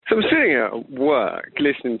So I'm sitting at work,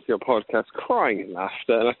 listening to your podcast, crying in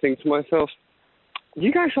laughter, and I think to myself,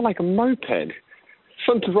 you guys are like a moped. It's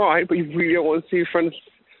fun to ride, but you really don't want to see your friends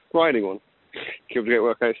riding one. Keep up the great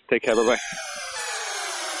work, guys. Take care. Bye-bye.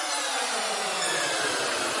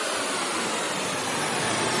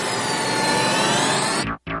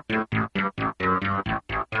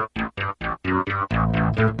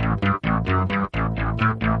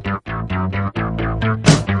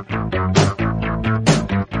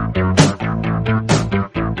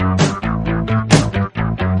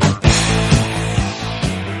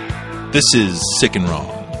 This is Sick and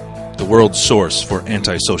Wrong, the world's source for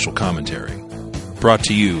antisocial commentary. Brought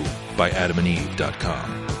to you by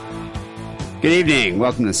AdamandEve.com. Good evening.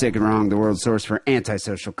 Welcome to Sick and Wrong, the world's source for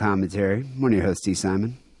antisocial commentary. I'm one of your hosts, T.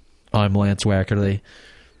 Simon. I'm Lance Wackerly.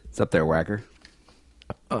 What's up there, Wacker?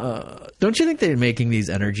 Don't you think they're making these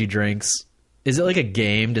energy drinks? Is it like a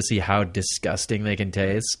game to see how disgusting they can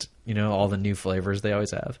taste? You know, all the new flavors they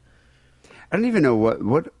always have. I don't even know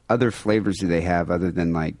what other flavors do they have other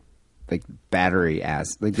than like battery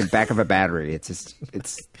ass, like the back of a battery. It's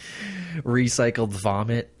Recycled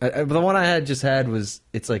vomit. The one I had was,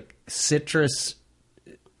 it's like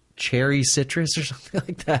cherry citrus or something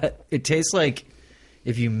like that. It tastes like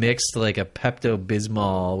if you mixed like a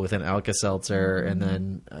Pepto-Bismol with an Alka-Seltzer and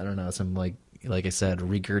then, I don't know, some like I said,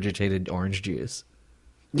 regurgitated orange juice.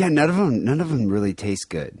 Yeah, none of them really taste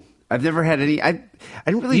good. I've never had any. I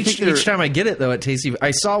didn't really think each time I get it though, it tastes even.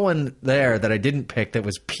 I saw one there that I didn't pick that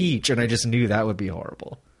was peach, and I just knew that would be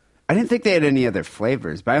horrible. I didn't think they had any other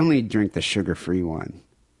flavors, but I only drink the sugar-free one.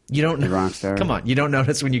 You don't, the Rockstar. Come on, you don't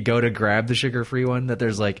notice when you go to grab the sugar-free one that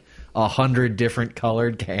there's like 100 different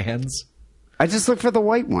colored cans? I just look for the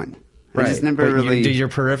white one. Right. I just never really. Did your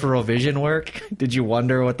peripheral vision work? Did you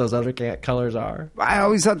wonder what those other colors are? I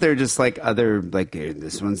always thought they were just like other, like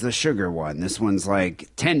this one's the sugar one. This one's like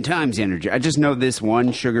 10 times the energy. I just know this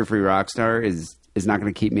one sugar-free Rockstar is not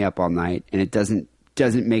going to keep me up all night, and it doesn't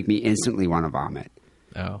make me instantly want to vomit.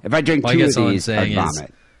 Oh, if I drink two of these, I'd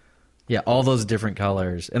vomit. Yeah, all those different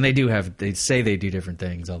colors, and they say they do different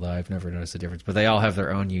things. Although I've never noticed a difference, but they all have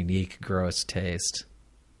their own unique, gross taste.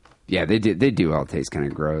 Yeah, they do. They do all taste kind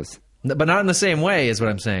of gross. But not in the same way, is what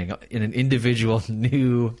I'm saying. In an individual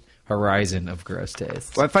new horizon of gross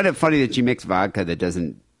taste. Well, I find it funny that you mix vodka that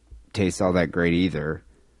doesn't taste all that great either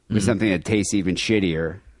with something that tastes even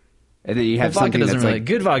shittier, and then you have something that's like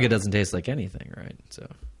good vodka doesn't taste like anything, right?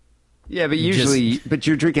 So yeah, but but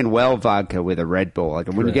you're drinking well vodka with a Red Bull, like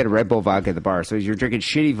when you get a Red Bull vodka at the bar. So you're drinking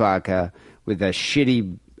shitty vodka with a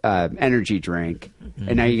shitty energy drink,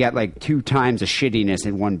 and now you got like 2 times the shittiness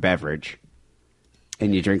in one beverage.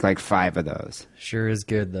 And you drink like 5 of those. Sure is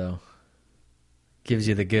good, though. Gives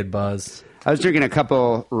you the good buzz. I was drinking a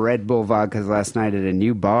couple Red Bull vodkas last night at a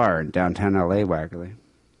new bar in downtown L.A., Wackerly.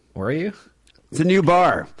 Were you? It's a new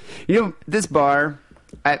bar. You know, this bar,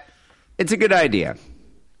 it's a good idea.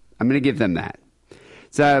 I'm going to give them that.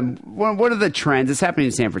 So one of the trends, it's happening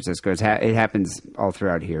in San Francisco. It happens all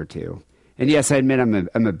throughout here, too. And yes, I admit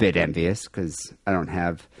I'm a bit envious because I don't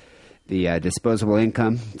have the disposable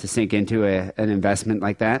income to sink into an investment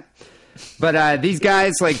like that. But these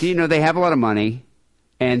guys, they have a lot of money,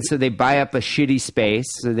 and so they buy up a shitty space.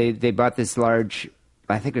 So they bought this large,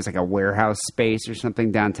 I think it was like a warehouse space or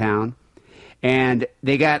something downtown, and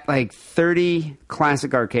they got like 30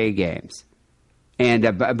 classic arcade games and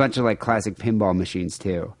a bunch of like classic pinball machines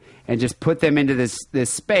too, and just put them into this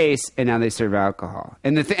space, and now they serve alcohol,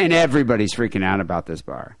 and everybody's freaking out about this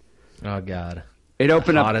bar. Oh God. It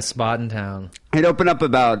opened up, hottest spot in town. It opened up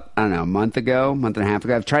about, I don't know, month and a half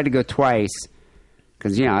ago. I've tried to go twice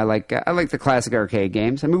because, I like the classic arcade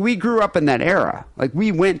games. I mean, we grew up in that era. Like,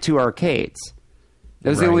 we went to arcades.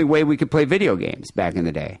 That was the only way we could play video games back in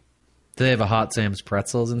the day. Do they have a Hot Sam's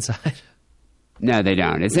Pretzels inside? No, they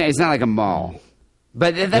don't. It's not like a mall.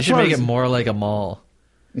 But they should make it more like a mall.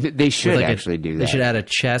 They should do that. They should add a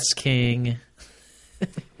Chess King.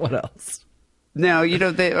 What else? No,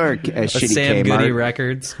 they are a shitty Sam Kmart. Goody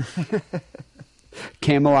Records,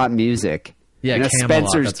 Camelot Music. Yeah, Camelot,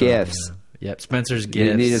 Spencer's Gifts. Yep, Spencer's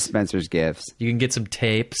Gifts. You need a Spencer's Gifts. You can get some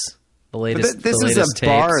tapes. The latest. This is a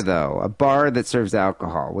bar, though, a bar that serves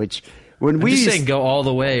alcohol. Which I'm just saying, go all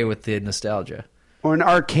the way with the nostalgia. Or an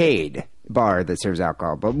arcade bar that serves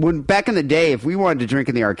alcohol. But back in the day, if we wanted to drink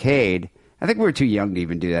in the arcade, I think we were too young to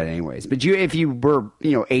even do that, anyways. But if you were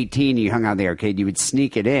 18 and you hung out in the arcade, you would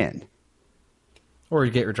sneak it in. Or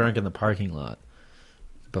you get drunk in the parking lot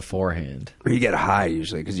beforehand. Or you get high,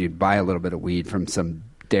 usually, because you'd buy a little bit of weed from some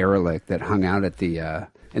derelict that hung out at the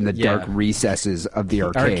in the dark recesses of the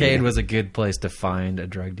arcade. Arcade was a good place to find a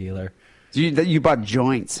drug dealer. You bought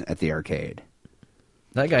joints at the arcade.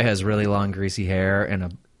 That guy has really long, greasy hair and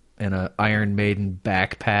a Iron Maiden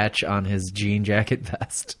back patch on his jean jacket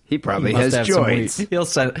vest. He probably must has have some joints. weed. He'll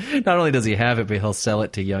sell. Not only does he have it, but he'll sell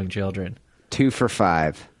it to young children. 2 for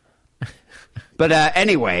 $5. But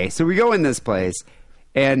anyway, so we go in this place,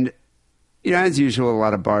 and as usual, a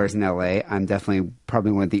lot of bars in LA. I'm definitely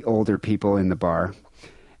probably one of the older people in the bar,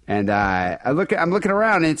 and I'm looking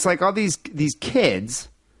around, and it's like all these kids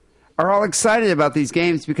are all excited about these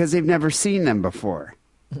games because they've never seen them before.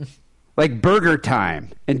 Like Burger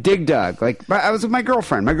Time and Dig Dug. Like I was with my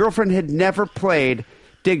girlfriend. My girlfriend had never played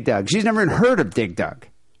Dig Dug. She's never even heard of Dig Dug.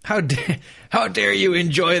 How dare you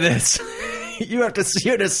enjoy this? You have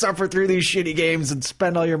to suffer through these shitty games and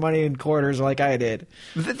spend all your money in quarters like I did.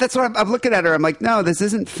 That's what I'm looking at her. I'm like, no, this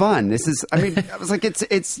isn't fun. This is. I mean, I was like,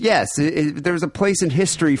 it's yes. There was a place in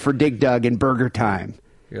history for Dig Dug and Burger Time.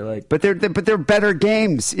 You're like, but they're better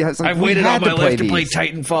games. Yeah, it's like, I've waited all my life to play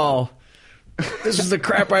Titanfall. This is the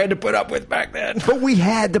crap I had to put up with back then. But we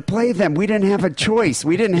had to play them. We didn't have a choice.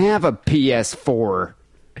 We didn't have a PS4.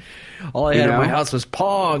 All I had in my house was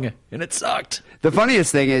Pong, and it sucked. The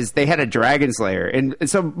funniest thing is they had a Dragon Slayer. And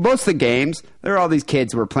so most of the games, there were all these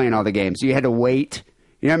kids who were playing all the games. You had to wait.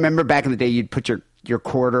 I remember back in the day, you'd put your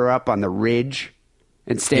quarter up on the ridge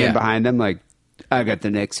and stand behind them like, I got the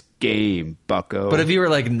next game, bucko. But if you were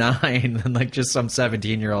like 9, then like just some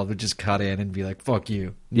 17-year-old would just cut in and be like, fuck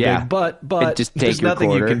you. Yeah. Like, but just take there's your nothing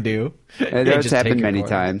quarter. you can do. And that's happened many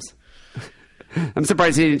times. I'm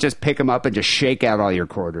surprised he didn't just pick them up and just shake out all your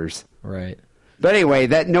quarters. Right. But anyway,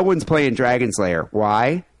 no one's playing Dragon Slayer.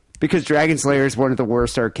 Why? Because Dragon Slayer is one of the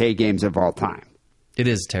worst arcade games of all time. It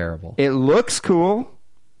is terrible. It looks cool.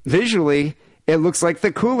 Visually, it looks like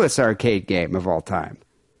the coolest arcade game of all time.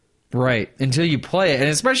 Right. Until you play it. And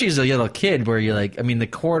especially as a little kid where you're like, I mean, the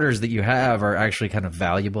quarters that you have are actually kind of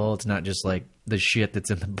valuable. It's not just like the shit that's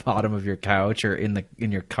in the bottom of your couch or in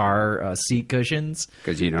your car seat cushions.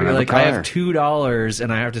 Because you don't have like, a car. I have $2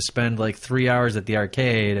 and I have to spend like 3 hours at the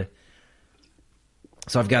arcade.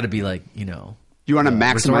 So I've got to be like, you want to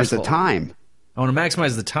maximize resourceful. the time. I want to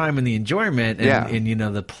maximize the time and the enjoyment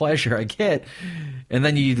and the pleasure I get. And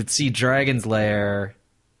then you see Dragon's Lair,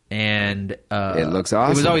 and it looks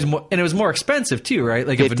awesome. It was always more, and it was more expensive too, right?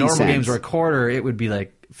 Like if a normal games were a quarter, it would be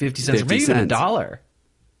like 50 cents or maybe even $1.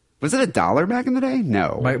 Was it $1 back in the day?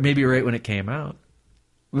 No, maybe right when it came out.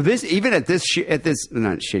 Well, this even at this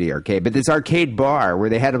not shitty arcade, but this arcade bar where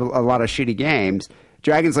they had a lot of shitty games,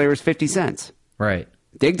 Dragon's Lair was 50 cents. Right.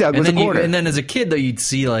 Dig Dug was a quarter. And then as a kid, though, you'd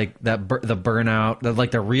see like the Burnout,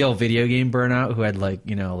 like the real video game Burnout, who had like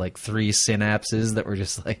 3 synapses that were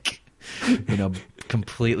just like,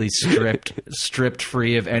 completely stripped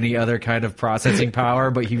free of any other kind of processing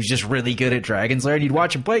power, but he was just really good at Dragon's Lair. And you'd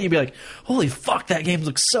watch him play, and you'd be like, "Holy fuck, that game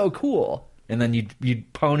looks so cool!" And then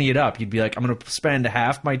you'd pony it up. You'd be like, "I'm going to spend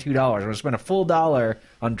half my $2. I'm going to spend a full $1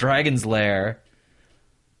 on Dragon's Lair."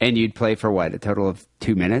 And you'd play for what? A total of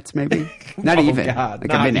 2 minutes, maybe? Not even. God, like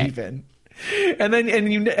not a minute. Even. And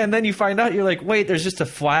then you find out, you're like, wait, there's just a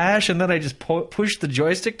flash, and then I just push the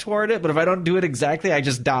joystick toward it. But if I don't do it exactly, I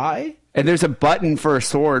just die. And there's a button for a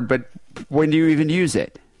sword, but when do you even use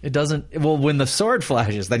it? It doesn't. Well, when the sword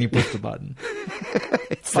flashes, then you push the button.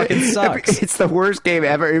 Fucking sucks. It's the worst game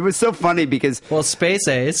ever. It was so funny because Space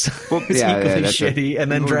Ace is equally shitty,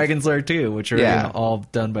 and then Dragon's Lair 2, which are all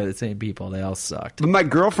done by the same people. They all sucked. But my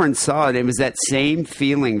girlfriend saw it. It was that same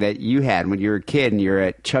feeling that you had when you were a kid and you're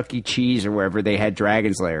at Chuck E. Cheese or wherever they had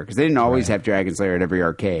Dragon's Lair, because they didn't always have Dragon's Lair at every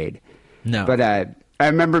arcade. No, but I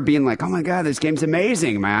remember being like, "Oh my god, this game's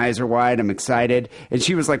amazing!" My eyes are wide. I'm excited, and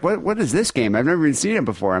she was like, "What is this game? I've never even seen it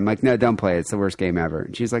before." I'm like, "No, don't play it. It's the worst game ever."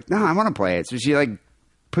 And she's like, "No, I want to play it." So she like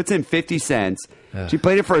puts in 50 cents. She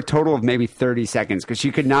played it for a total of maybe 30 seconds because she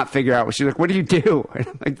could not figure out what she's like. What do you do? And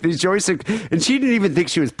I'm like, these joysticks, and she didn't even think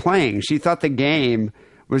she was playing. She thought the game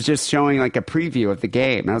was just showing like a preview of the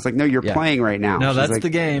game. And I was like, "No, you're playing right now." No, She's that's like, the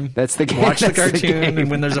game. That's the game. Watch That's the cartoon, game. and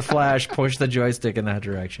when there's a flash, push the joystick in that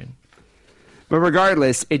direction. But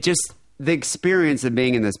regardless, the experience of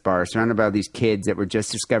being in this bar, surrounded by these kids that were just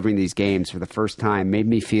discovering these games for the first time, made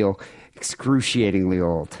me feel excruciatingly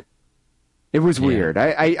old. It was weird.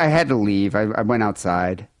 I had to leave. I went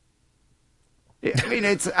outside. I mean,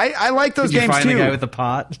 I like those games too. Did you find the guy with the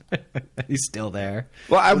pot? He's still there.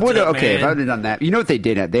 Well, I would have. Okay, man? if I would have done that. You know what they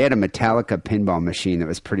did? They had a Metallica pinball machine that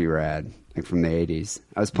was pretty rad, like from the 80s.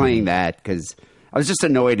 I was playing that because I was just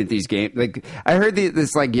annoyed at these games. Like, I heard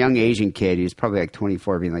this like young Asian kid, he was probably like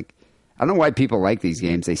 24, being like, "I don't know why people like these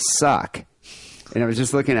games. They suck." And I was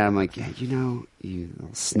just looking at him like, "Yeah, you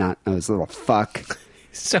little snot-nosed little fuck."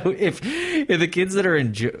 So if the kids that are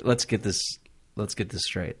let's get this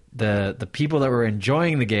straight. The people that were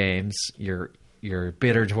enjoying the games, your you're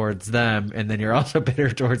bitter towards them, and then you're also bitter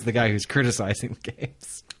towards the guy who's criticizing the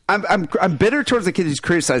games. I'm bitter towards the kid who's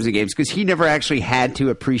criticizing the games because he never actually had to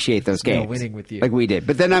appreciate those games, winning with you like we did.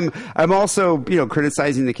 But then I'm also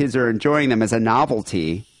criticizing the kids who are enjoying them as a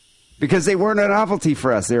novelty because they weren't a novelty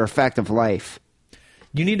for us; they're a fact of life.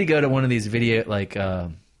 You need to go to one of these video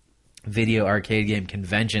arcade game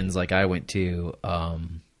conventions like I went to.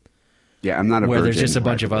 Yeah, I'm not a where there's virgin, just a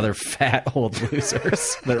bunch of other fat old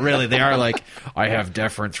losers, but really they are like, I have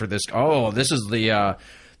deference for this. Oh, this is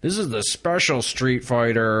the special Street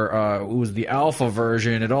Fighter. It was the alpha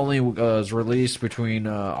version. It only was released between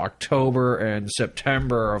October and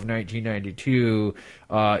September of 1992.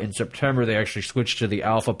 In September, they actually switched to the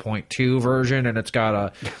Alpha .2 version, and it's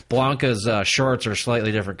got Blanca's shorts are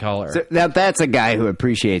slightly different color. So now that's a guy who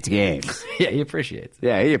appreciates games. Yeah, he appreciates it.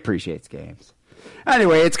 Yeah, he appreciates games.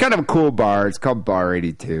 Anyway, it's kind of a cool bar. It's called Bar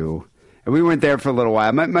 82. And we went there for a little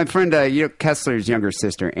while. My friend, Kessler's younger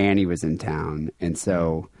sister, Annie, was in town. And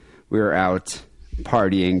so we were out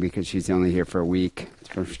partying because she's only here for a week.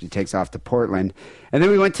 She takes off to Portland. And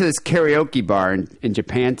then we went to this karaoke bar in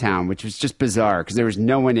Japantown, which was just bizarre because there was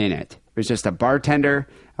no one in it. It was just a bartender,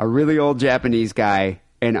 a really old Japanese guy,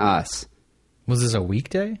 and us. Was this a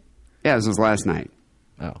weekday? Yeah, this was last night.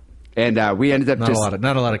 Oh. And we ended up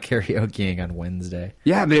not a lot of karaokeing on Wednesday.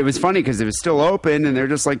 Yeah, but it was funny because it was still open, and they're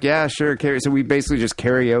just like, yeah, sure. So we basically just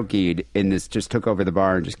karaoke'd, and this just took over the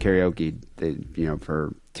bar and just karaoke'd,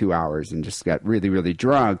 for 2 hours and just got really, really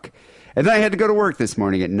drunk. And then I had to go to work this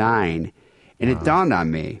morning at 9, and it dawned on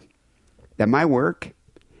me that my work,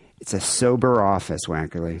 it's a sober office,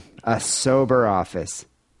 Wackerly. A sober office.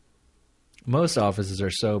 Most offices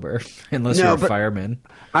are sober, unless you're a fireman.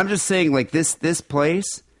 I'm just saying, like, this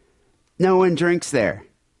place... No one drinks there.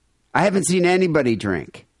 I haven't seen anybody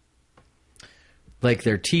drink. Like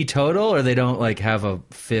they're teetotal, or they don't like have a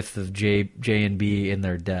fifth of J&B in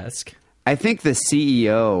their desk? I think the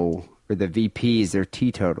CEO or the VPs, they're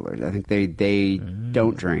teetotalers. I think they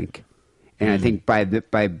don't drink, and I think by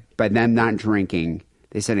them not drinking,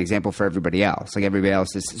 they set an example for everybody else. Like everybody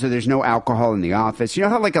else is. So there's no alcohol in the office. You know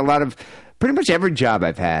how like a lot of pretty much every job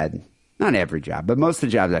I've had, not every job, but most of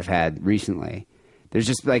the jobs I've had recently. There's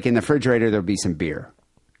just like in the refrigerator, there'll be some beer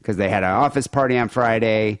because they had an office party on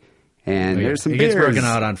Friday, and there's some beer. It gets broken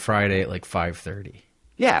out on Friday at like 5:30.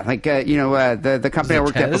 Yeah, like the company I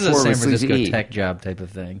worked at before was San Francisco Sleepy E. tech job type of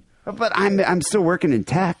thing. But I'm still working in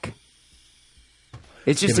tech.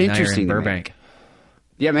 It's just interesting. Now you're in Burbank.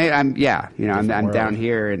 Yeah, maybe I'm down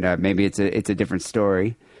here, and maybe it's a different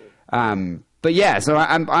story. But yeah, so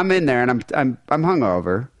I'm in there, and I'm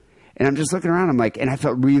hungover. And I'm just looking around. I'm like, and I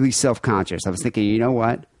felt really self-conscious. I was thinking, you know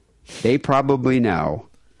what? They probably know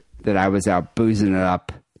that I was out boozing it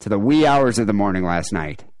up to the wee hours of the morning last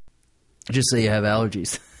night. Just say you have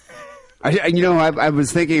allergies. I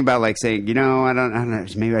was thinking about like saying, I don't know.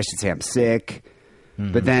 Maybe I should say I'm sick.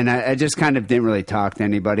 Mm-hmm. But then I just kind of didn't really talk to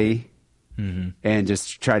anybody and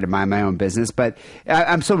just tried to mind my own business. But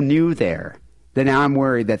I'm so new there that now I'm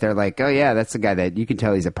worried that they're like, oh yeah, that's the guy that you can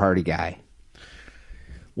tell he's a party guy.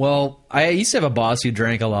 Well, I used to have a boss who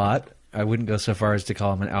drank a lot. I wouldn't go so far as to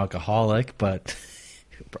call him an alcoholic, but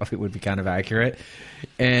probably would be kind of accurate.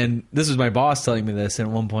 And this was my boss telling me this. And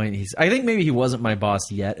at one point, I think maybe he wasn't my boss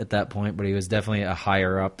yet at that point, but he was definitely a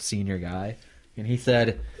higher up senior guy. And he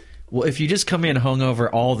said, well, if you just come in hungover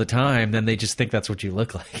all the time, then they just think that's what you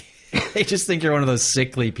look like. They just think you're one of those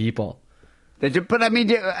sickly people. But I mean,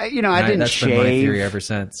 I didn't that's shave. Been my theory ever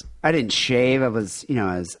since. I didn't shave. I was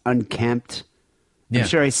unkempt. Yeah. I'm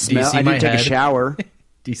sure I smell. I didn't take a shower.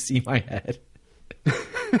 Do you see my head? This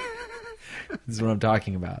is what I'm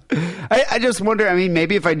talking about. I just wonder. I mean,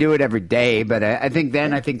 maybe if I do it every day, but I think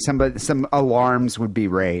some alarms would be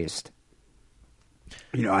raised.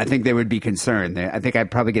 I think they would be concerned. I think I'd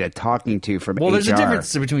probably get a talking to from HR. Well, there's a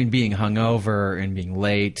difference between being hungover and being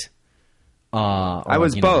late. I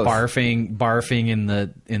was both barfing in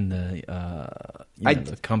the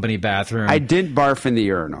the company bathroom. I didn't barf in the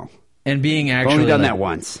urinal. And being actually... I've only done that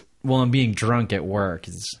once. Well, and being drunk at work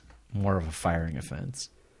is more of a firing offense.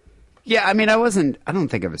 Yeah, I mean, I don't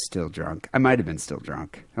think I was still drunk. I might have been still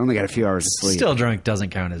drunk. I only got a few hours of sleep. Still drunk doesn't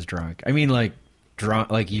count as drunk. I mean, like, drunk,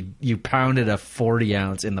 like you pounded a 40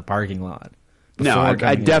 ounce in the parking lot. No,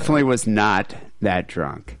 I definitely was not that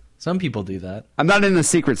drunk. Some people do that. I'm not in the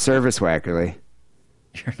Secret Service, Wackerly.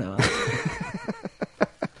 You're not.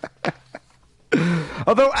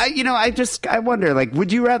 Although, I wonder, like,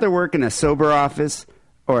 would you rather work in a sober office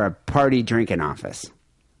or a party drinking office?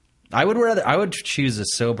 I would choose a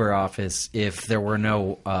sober office if there were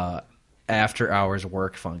no after hours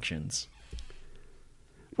work functions.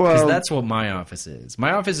 Because Well, that's what my office is.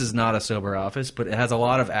 My office is not a sober office, but it has a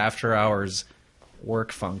lot of after-hours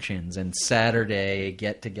work functions and Saturday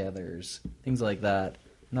get-togethers, things like that.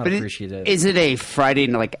 Not but appreciative. is it a Friday,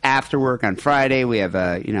 like after work on Friday? We have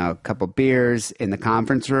a couple beers in the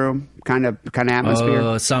conference room, kind of atmosphere.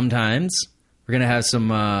 Oh, sometimes we're gonna have some,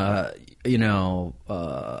 a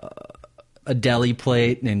deli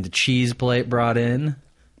plate and a cheese plate brought in,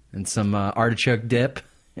 and some artichoke dip,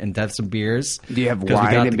 and have some beers. Do you have because wine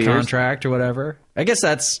we got and the beers? contract or whatever? I guess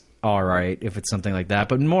that's all right if it's something like that.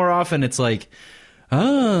 But more often, it's like,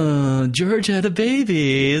 oh, George had a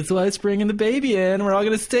baby. That's why it's bringing the baby in. We're all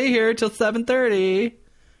gonna stay here till 7:30.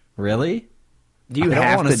 Really? Do you I don't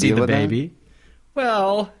have want to see deal the with that? baby.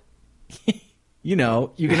 Well, you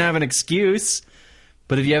can have an excuse,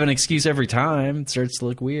 but if you have an excuse every time, it starts to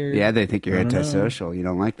look weird. Yeah, they think you're I don't know. antisocial. You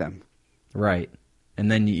don't like them. Right. And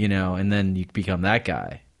then you become that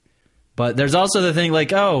guy. But there's also the thing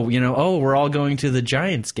like, we're all going to the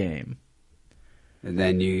Giants game. And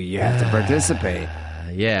then you have to participate.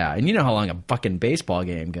 Yeah, and you know how long a fucking baseball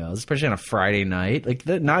game goes, especially on a Friday night. Like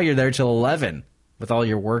now you're there till 11 with all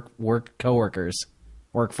your work coworkers,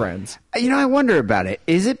 work friends. I wonder about it.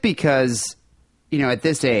 Is it because, at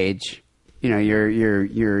this age, you're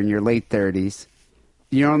in your late 30s.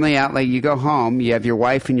 You're only out, like, you go home, you have your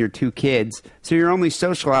wife and your 2 kids, so your only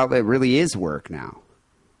social outlet really is work now.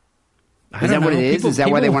 Is that what it is? Is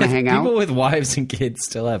that why they want to hang out? People with wives and kids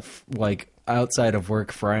still have, like, outside of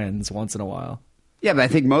work friends once in a while. Yeah, but I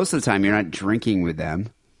think most of the time you're not drinking with them.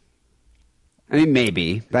 I mean,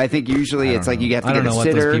 maybe, but I think usually it's like you have to I get don't a know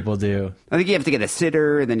sitter. what those people do. I think you have to get a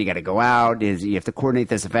sitter, and then you got to go out. You have to coordinate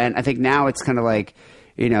this event. I think now it's kind of like,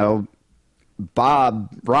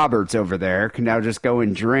 Bob Roberts over there can now just go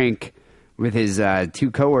and drink with his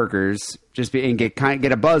 2 coworkers, and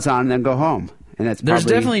get a buzz on, and then go home. And that's There's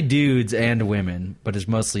probably, definitely dudes and women, but it's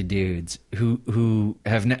mostly dudes who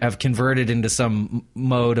have converted into some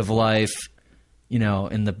mode of life,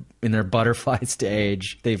 in their butterfly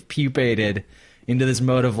stage. They've pupated into this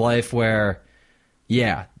mode of life where,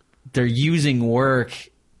 yeah, they're using work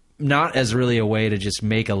not as really a way to just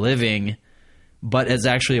make a living, but as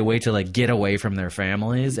actually a way to like get away from their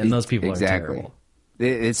families. And those people are terrible.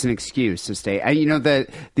 It's an excuse to stay.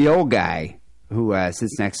 The old guy who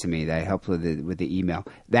sits next to me that I helped with the email,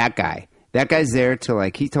 that guy's there till,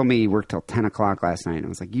 like, he told me he worked till 10 o'clock last night. And I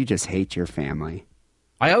was like, you just hate your family.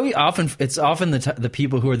 It's often the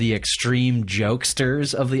people who are the extreme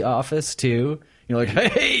jokesters of the office too. Like,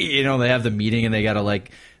 hey, they have the meeting and they got to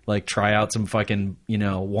like try out some fucking,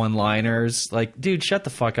 one-liners. Like, dude, shut the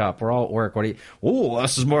fuck up. We're all at work. What do you? Oh,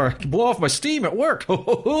 this is more blow off my steam at work.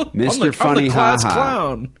 Mr. Funny I'm the class Ha-Ha.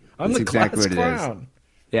 clown. I'm That's the exactly class what it clown.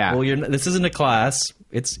 Yeah. Well, this isn't a class.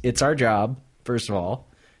 It's our job. First of all,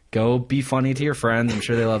 go be funny to your friends. I'm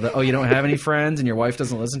sure they love that. Oh, you don't have any friends and your wife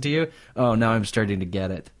doesn't listen to you? Oh, now I'm starting to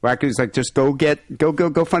get it. Raccoon's like, just go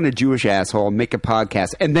find a Jewish asshole, make a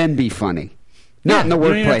podcast, and then be funny. Not in the You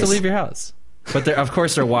workplace. don't even have to leave your house. But of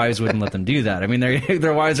course, their wives wouldn't let them do that. I mean,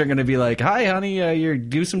 their wives are going to be like, "Hi, honey, you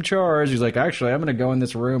do some chores." He's like, "Actually, I'm going to go in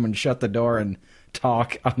this room and shut the door and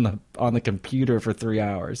talk on the computer for 3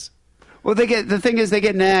 hours." Well, the thing is, they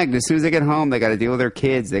get nagged as soon as they get home. They got to deal with their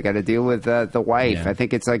kids. They got to deal with the wife. Yeah. I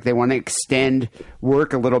think it's like they want to extend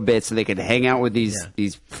work a little bit so they can hang out with these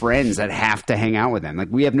friends that have to hang out with them. Like,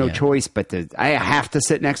 we have no choice but to. I have to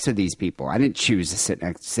sit next to these people. I didn't choose to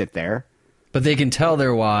sit there. But they can tell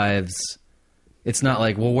their wives. It's not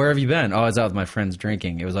like, well, where have you been? Oh, I was out with my friends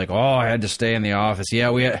drinking. It was like, oh, I had to stay in the office. Yeah,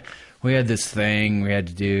 we had this thing we had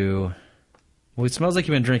to do. Well, it smells like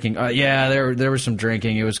you've been drinking. Yeah, there was some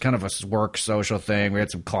drinking. It was kind of a work social thing. We had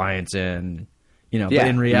some clients in, But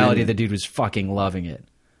in reality, the dude was fucking loving it.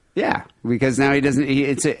 Yeah, because now he doesn't.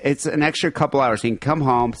 It's an extra couple hours. He can come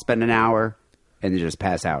home, spend an hour, and then just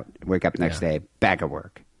pass out. Wake up next day, back at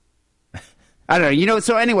work. I don't know.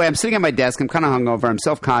 So anyway, I'm sitting at my desk. I'm kind of hungover. I'm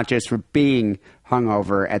self-conscious for being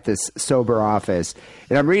hungover at this sober office.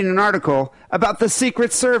 And I'm reading an article about the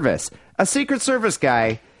Secret Service. A Secret Service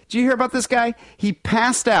guy. Did you hear about this guy? He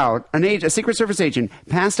passed out, a Secret Service agent,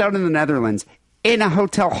 passed out in the Netherlands in a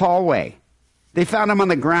hotel hallway. They found him on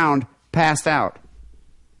the ground, passed out.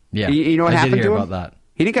 Yeah. You know what happened did hear to him? about that.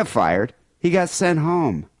 He didn't get fired. He got sent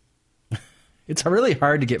home. It's really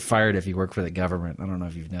hard to get fired if you work for the government. I don't know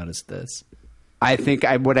if you've noticed this. I think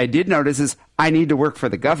what I did notice is I need to work for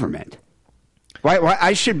the government. Why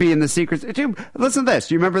I should be in the secret. Dude, listen to this.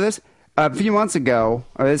 Do you remember this? A few months ago,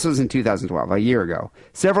 or this was in 2012, a year ago,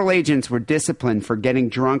 several agents were disciplined for getting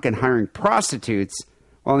drunk and hiring prostitutes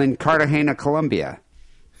while in Cartagena, Colombia,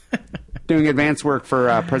 doing advance work for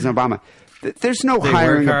President Obama. There's no They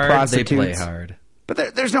hiring work of hard, prostitutes. they play hard.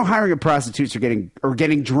 But there's no hiring of prostitutes or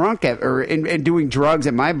getting drunk and doing drugs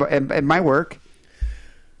at my work.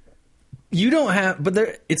 You don't have, but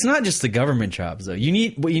it's not just the government jobs though. What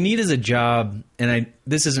you need is a job, and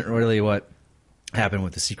this isn't really what happened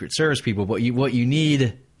with the Secret Service people. But what you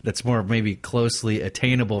need that's more maybe closely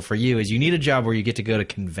attainable for you is you need a job where you get to go to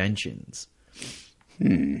conventions.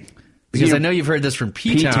 Because I know you've heard this from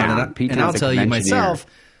P-Town, and I'll tell you myself,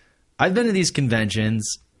 I've been to these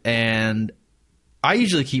conventions, and I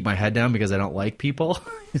usually keep my head down because I don't like people.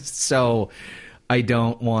 So I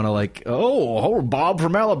don't want to oh, Bob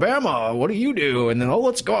from Alabama, what do you do? And then,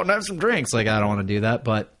 let's go out and have some drinks. I don't want to do that.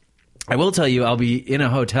 But I will tell you, I'll be in a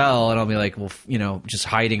hotel and I'll be just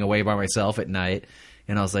hiding away by myself at night.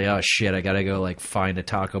 And I was like, oh shit, I got to go find a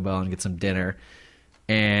Taco Bell and get some dinner.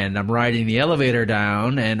 And I'm riding the elevator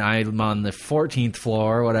down and I'm on the 14th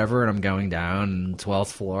floor or whatever. And I'm going down and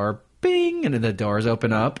 12th floor, bing. And then the doors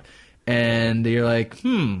open up and you're like,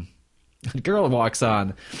 a girl walks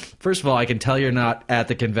on. First of all, I can tell you're not at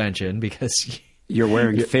the convention because you're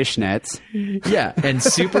wearing fishnets. Yeah, and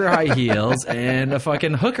super high heels and a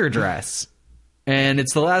fucking hooker dress. And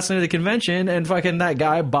it's the last night of the convention, and fucking that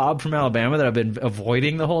guy, Bob from Alabama, that I've been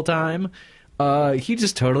avoiding the whole time, he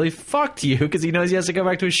just totally fucked you because he knows he has to go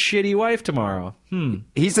back to his shitty wife tomorrow.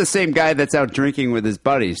 He's the same guy that's out drinking with his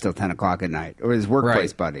buddies till 10 o'clock at night, or his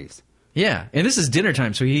workplace buddies. Yeah, and this is dinner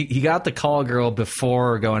time, so he got the call girl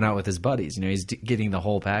before going out with his buddies. He's getting the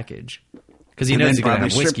whole package because he knows he's going to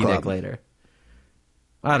have whiskey dick later.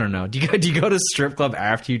 I don't know. Do you go to strip club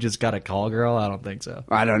after you just got a call girl? I don't think so.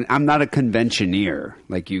 I'm not a conventioneer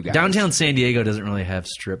like you guys. Downtown San Diego doesn't really have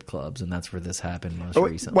strip clubs, and that's where this happened most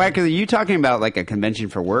recently. Wacker, are you talking about a convention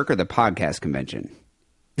for work or the podcast convention?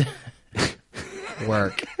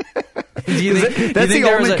 Work. That's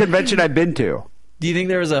the only convention I've been to. Do you think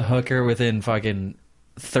there was a hooker within fucking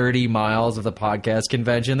 30 miles of the podcast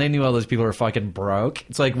convention? They knew all those people were fucking broke.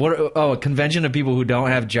 It's like, a convention of people who don't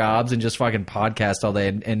have jobs and just fucking podcast all day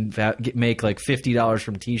and make $50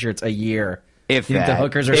 from t-shirts a year. You think the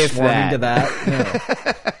hookers are swarming to that?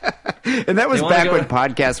 No. And that was back when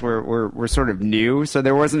podcasts were sort of new, so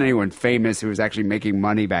there wasn't anyone famous who was actually making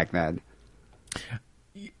money back then.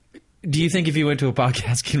 Do you think if you went to a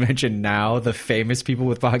podcast convention now, the famous people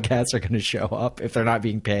with podcasts are going to show up if they're not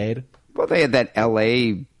being paid? Well, they had that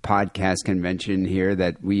L.A. podcast convention here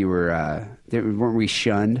that we weren't we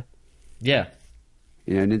shunned? Yeah.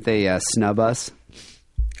 Didn't they snub us?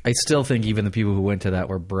 I still think even the people who went to that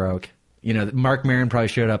were broke. Mark Maron probably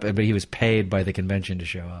showed up, but he was paid by the convention to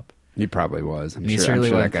show up. He probably was. I'm sure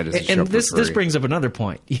that guy doesn't show up for free. This brings up another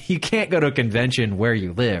point. You can't go to a convention where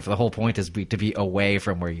you live. The whole point is to be away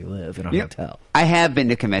from where you live in a hotel. I have been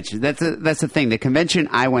to conventions. That's the thing. The convention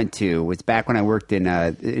I went to was back when I worked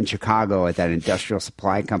in Chicago at that industrial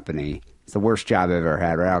supply company. It's the worst job I've ever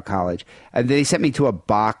had right out of college. They sent me to a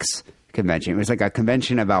box convention. It was like a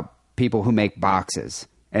convention about people who make boxes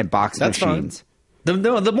and box machines. Fun.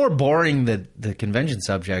 The more boring the convention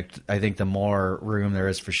subject, I think the more room there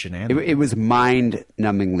is for shenanigans. It was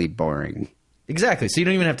mind-numbingly boring. Exactly. So you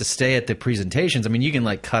don't even have to stay at the presentations. I mean, you can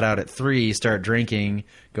cut out at 3, start drinking,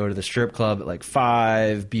 go to the strip club at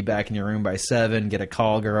 5, be back in your room by 7, get a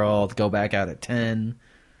call girl, go back out at 10.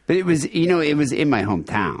 But it was, it was in my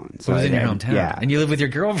hometown. So it was in your hometown. Yeah. And you live with your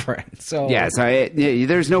girlfriend. So yeah,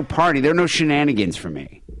 there's no party. There are no shenanigans for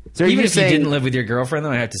me. So even if you didn't live with your girlfriend,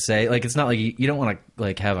 though, I have to say, it's not like you don't want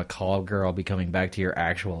to have a call girl be coming back to your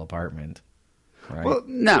actual apartment, right? Well,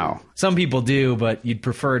 no. Some people do, but you'd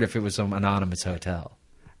prefer it if it was some anonymous hotel.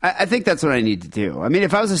 I think that's what I need to do. I mean,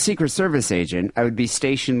 if I was a Secret Service agent, I would be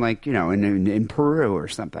stationed in Peru or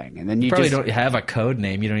something, and then you probably don't have a code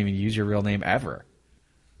name. You don't even use your real name ever.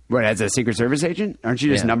 What, as a Secret Service agent? Aren't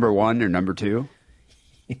you just number 1 or number 2?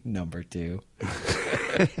 Number 2.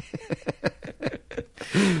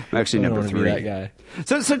 I'm actually number 3. That guy.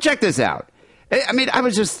 So check this out. I mean, I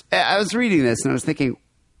was reading this and I was thinking,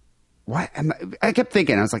 I kept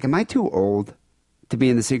thinking, I was like, am I too old to be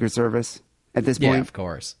in the Secret Service at this point? Yeah, of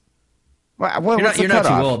course. You're not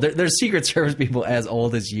too old. There's Secret Service people as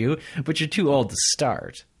old as you, but you're too old to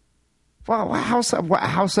start. Well, how so?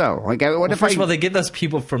 First of all, they get those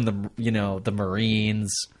people from the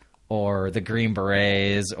Marines or the Green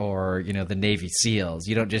Berets or the Navy SEALs.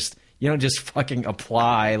 You don't just fucking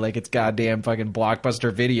apply like it's goddamn fucking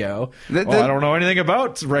Blockbuster Video. I don't know anything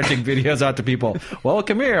about renting videos out to people. Well,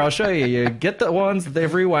 come here, I'll show you. You get the ones that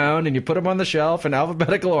they've rewound and you put them on the shelf in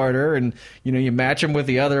alphabetical order, and you match them with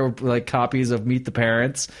the other copies of Meet the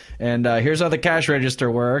Parents. And here's how the cash register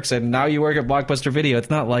works. And now you work at Blockbuster Video. It's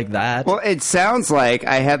not like that. Well, it sounds like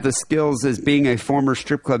I have the skills as being a former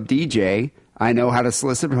strip club DJ. I know how to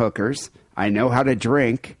solicit hookers. I know how to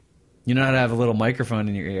drink. You know how to have a little microphone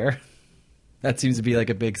in your ear? That seems to be like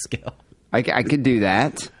a big skill. I could do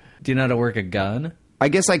that. Do you know how to work a gun? I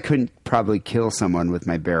guess I couldn't probably kill someone with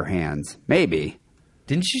my bare hands. Maybe.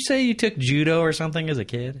 Didn't you say you took judo or something as a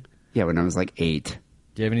kid? Yeah, when I was like 8.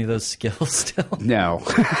 Do you have any of those skills still? No.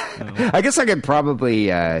 I guess I could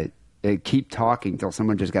probably keep talking till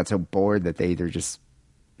someone just got so bored that they either just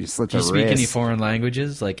slit Do their you speak any wrist. foreign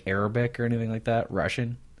languages, like Arabic or anything like that?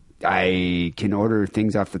 Russian? I can order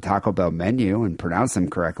things off the Taco Bell menu and pronounce them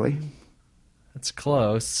correctly. That's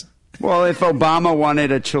close. Well, if Obama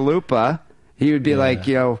wanted a chalupa, he would be like,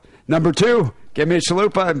 number 2, give me a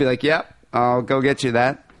chalupa. I'd be like, yep, I'll go get you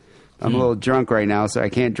that. I'm a little drunk right now, so I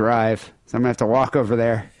can't drive. So I'm going to have to walk over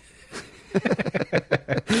there.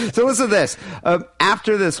 So listen to this.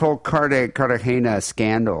 After this whole Cartagena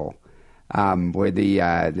scandal, where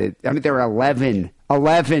there were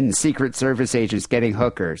 11 Secret Service agents getting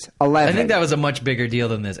hookers. 11. I think that was a much bigger deal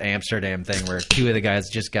than this Amsterdam thing where 2 of the guys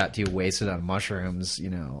just got too wasted on mushrooms,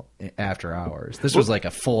 after hours. This was like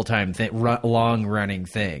a full-time thing, long-running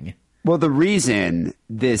thing. Well, the reason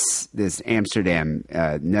this Amsterdam,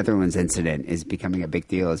 Netherlands incident is becoming a big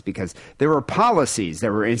deal is because there were policies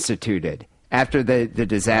that were instituted after the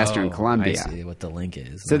disaster in Colombia. I see what the link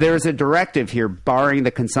is. So there was a directive here barring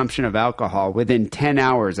the consumption of alcohol within 10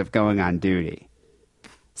 hours of going on duty.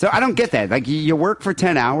 So I don't get that. Like, you work for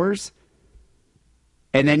 10 hours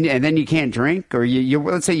and then you can't drink, or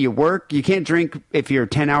let's say you work, you can't drink if you're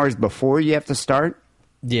 10 hours before you have to start.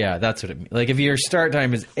 Yeah, that's what it means. Like, if your start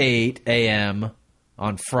time is 8 a.m.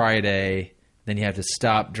 on Friday, then you have to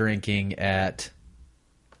stop drinking at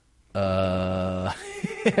 4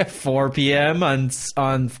 p.m.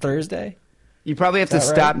 on Thursday. You probably have to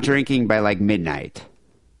stop drinking by like midnight.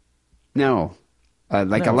 No,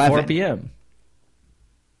 11. 4 p.m.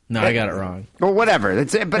 No, I got it wrong. Well, whatever.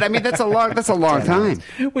 That's it. But I mean, that's a long time.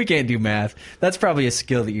 We can't do math. That's probably a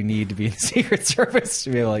skill that you need to be in the Secret Service, to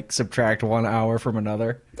be able to like subtract 1 hour from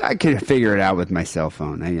another. I could figure it out with my cell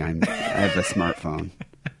phone. I have a smartphone.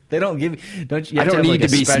 They don't give don't you? I don't need to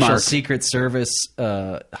be special smart. Secret Service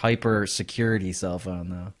hyper security cell phone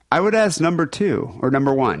though. I would ask number 2 or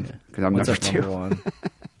number 1 because I'm What's number up, 2. number 1?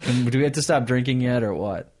 And do we have to stop drinking yet, or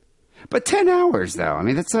what? But 10 hours though. I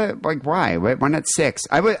mean, that's like why? Why not 6?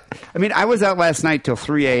 I was out last night till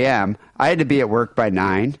 3 a.m. I had to be at work by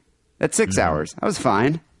 9. That's 6 hours. I was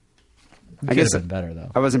fine. I guess been better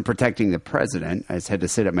though. I wasn't protecting the president. I just had to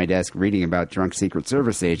sit at my desk reading about drunk Secret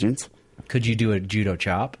Service agents. Could you do a judo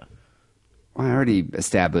chop? Well, I already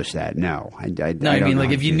established that. No, I No, don't I mean, know like,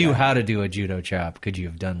 how if to you do knew that. how to do a judo chop, could you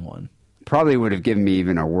have done one? Probably would have given me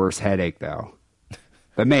even a worse headache, though.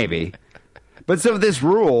 But maybe. But so this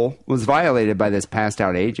rule was violated by this passed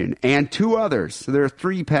out agent and 2 others. So there are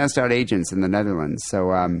 3 passed out agents in the Netherlands.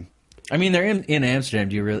 So I mean, they're in Amsterdam.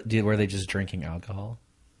 Were they just drinking alcohol?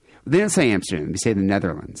 they don't say Amsterdam. They say the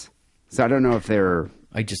Netherlands. So I don't know if they're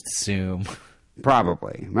I just assume.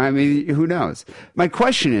 probably. I mean, who knows? My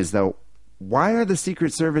question is, though, why are the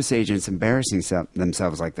Secret Service agents embarrassing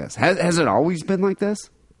themselves like this? Has it always been like this?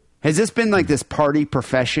 Has this been like this party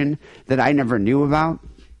profession that I never knew about?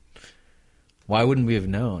 Why wouldn't we have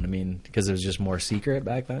known? I mean, because it was just more secret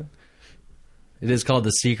back then? It is called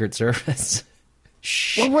the Secret Service.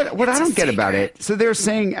 Well, what I don't get about it, so they're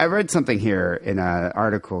saying, I read something here in an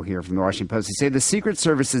article here from the Washington Post. They say the Secret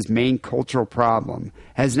Service's main cultural problem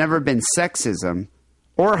has never been sexism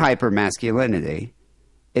or hypermasculinity.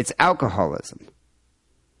 It's alcoholism.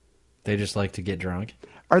 They just like to get drunk?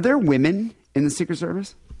 Are there women in the Secret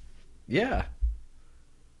Service? Yeah.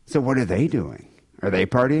 So what are they doing? Are they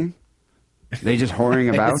partying? Are they just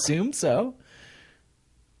whoring I about? assume so.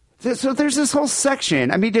 So there's this whole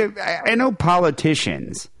section. I mean, I know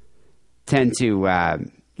politicians tend to,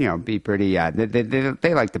 be pretty.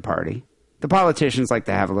 They like to party. The politicians like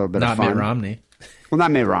to have a little bit Not of fun. Mitt Romney. Well,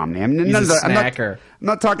 not Mitt Romney. I mean, He's none of a the, snacker. I'm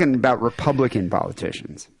not talking about Republican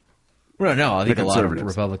politicians. Well, no, I think The a lot of conservatives.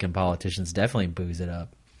 Republican politicians definitely booze it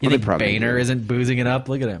up. You Well, they think probably Boehner do. isn't boozing it up?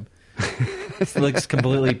 Look at him. He looks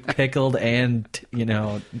completely pickled and,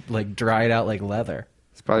 like dried out like leather.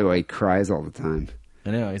 That's probably why he cries all the time. I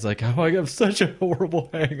know. He's like, oh, I have such a horrible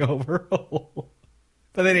hangover.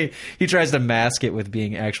 But then he tries to mask it with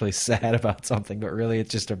being actually sad about something, but really it's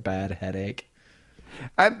just a bad headache.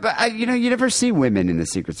 You never see women in the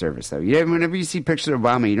Secret Service, though. Whenever you see pictures of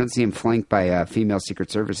Obama, you don't see him flanked by a female Secret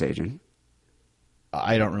Service agent.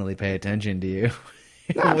 I don't really pay attention, do you?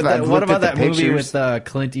 No, I've what looked about at that the movie pictures. with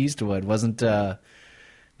Clint Eastwood? Wasn't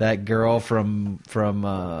that girl from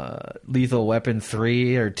Lethal Weapon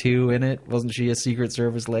 3 or 2 in it? Wasn't she a Secret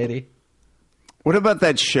Service lady? What about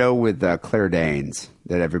that show with Claire Danes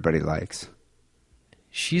that everybody likes?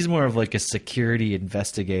 She's more of like a security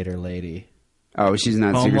investigator lady. Oh, she's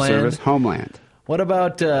not Secret Homeland? Service? Homeland. What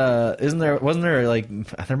about wasn't there like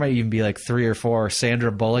there might even be like 3 or 4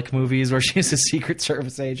 Sandra Bullock movies where she's a Secret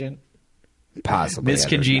Service agent? Possibly. Miss I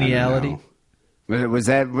don't Congeniality. know. Was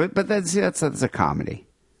that? But that's a comedy.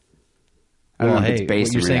 I don't Well, know if hey, it's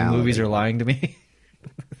based you're in saying reality. movies are lying to me?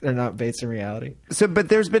 They're not based in reality. So, but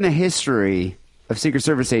there's been a history of Secret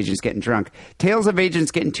Service agents getting drunk. Tales of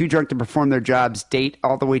agents getting too drunk to perform their jobs date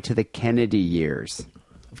all the way to the Kennedy years.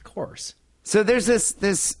 Of course. So there's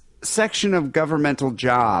this section of governmental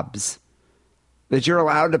jobs that you're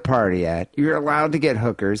allowed to party at. You're allowed to get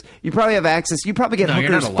hookers. You probably have access. You probably get No, you're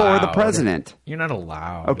not hookers for the allowed. president. You're not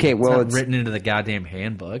allowed. Okay, well, not it's- written into the goddamn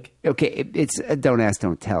handbook. Okay, it's don't ask,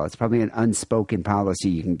 don't tell. It's probably an unspoken policy.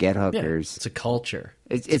 You can get Yeah, hookers. it's a culture.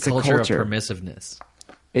 It's a culture culture. of permissiveness.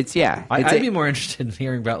 It's yeah. I'd be more interested in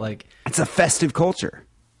hearing about like It's a festive culture.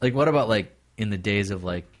 what about like in the days of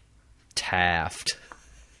like Taft,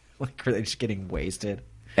 like were they just getting wasted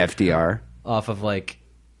FDR. off of like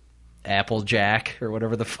Applejack or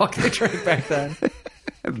whatever the fuck they drank back then,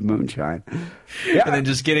 Moonshine. and then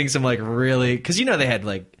just getting some like really because they had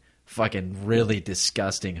like fucking really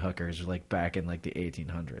disgusting hookers like back in like the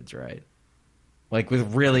 1800s, right? Like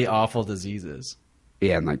with really awful diseases,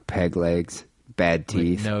 Yeah, and like peg legs, bad like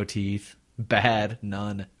teeth, no teeth, bad,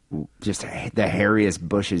 none, just the hairiest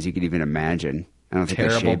bushes you could even imagine. I don't think they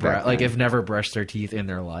terrible shaved back breath. Like then. have never brushed their teeth in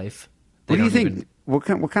their life. They What do you don't think?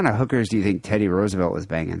 even- What kind of hookers do you think Teddy Roosevelt was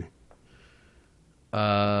banging?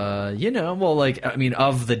 well, like, I mean,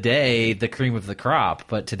 of the day, the cream of the crop,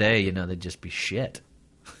 but today, they'd just be shit.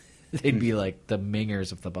 They'd be like the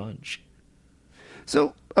mingers of the bunch.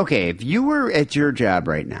 So, okay, if you were at your job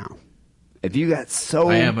right now, if you got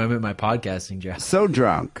I'm at my podcasting job. so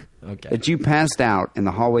drunk Okay. that you passed out in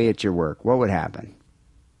the hallway at your work, what would happen?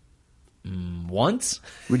 Once,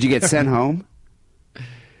 Would you get sent home?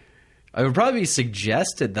 I would probably be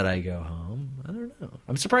suggested that I go home. I don't know.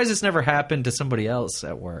 I'm surprised it's never happened to somebody else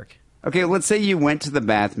at work. Okay, let's say you went to the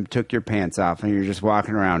bathroom, took your pants off, and you're just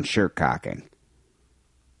walking around shirt cocking.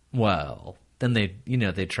 Well, then they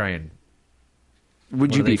try and Would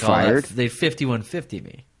what you do they be call that? fired? They 5150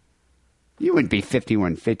 me. You wouldn't be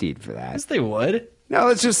 5150 for that. Yes, they would. No,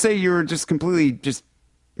 let's just say you were just completely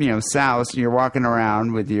soused. You're walking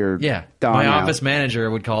around with your Yeah, dong my out. office manager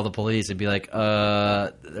would call the police and be like,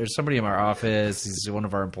 there's somebody in our office. He's one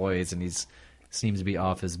of our employees, and he's seems to be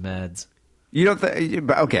off his meds." You don't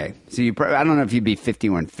okay, so I don't know if you'd be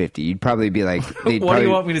 5150. You'd probably be like What do you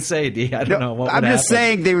want me to say, D? I don't know. What I'm would just happen?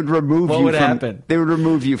 saying they would remove What you would from happen? They would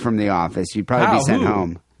remove you from the office. You'd probably How? be sent Who?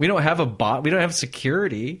 home. We don't have a bot. We don't have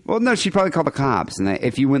security. Well, no, she'd probably call the cops, and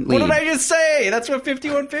if you wouldn't What leave, did I just say? That's what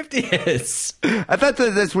 5150 is. I thought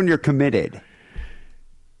that's when you're committed.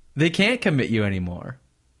 They can't commit you anymore,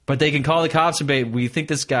 but they can call the cops and be, we think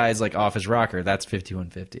this guy's like off his rocker. That's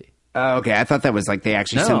 5150. Oh, okay, I thought that was like they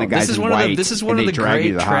actually send No, the guys this is in one white. of the, this is one and of they the drag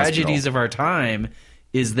you great to the tragedies hospital. of our time.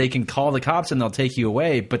 Is they can call the cops and they'll take you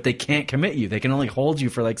away, but they can't commit you. They can only hold you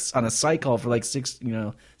for like on a cycle for like 6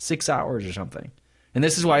 hours or something. And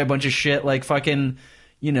this is why a bunch of shit like fucking,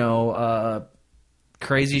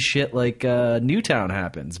 crazy shit like Newtown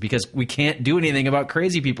happens, because we can't do anything about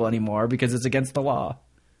crazy people anymore because it's against the law.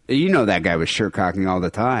 You know that guy was shirt cocking all the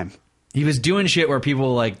time. He was doing shit where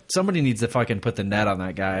people like, somebody needs to fucking put the net on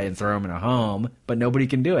that guy and throw him in a home, but nobody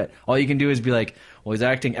can do it. All you can do is be like, well, he's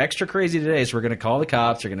acting extra crazy today, so we're going to call the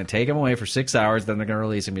cops. They're going to take him away for 6 hours, then they're going to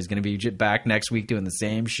release him. He's going to be back next week doing the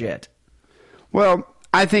same shit. Well,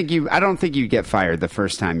 I don't think you get fired the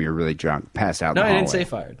first time you're really drunk, passed out. No, in the I didn't hallway. say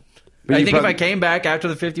fired. But I you think if probably- I came back after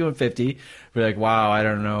the 5150, be like, wow, I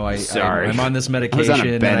don't know. Sorry. I'm on this I was on a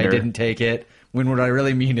medication and I bender. didn't take it. When what I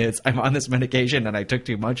really mean is I'm on this medication and I took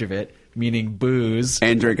too much of it, meaning booze.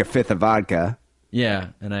 And drink a fifth of vodka.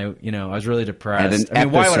 Yeah, and I was really depressed. Had I an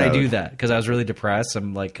mean, why would I episode. do that? Because I was really depressed.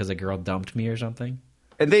 I'm like, because a girl dumped me or something.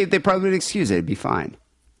 And they probably would excuse it. It'd be fine.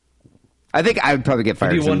 I think I would probably get I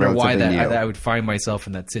fired. do wonder why than that you. I would find myself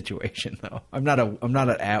in that situation though. I'm not an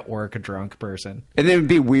at work drunk person. And then it would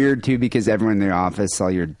be weird too because everyone in the office saw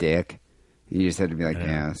your dick. You just had to be like,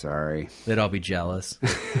 yeah, sorry. They'd all be jealous.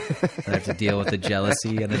 I have to deal with the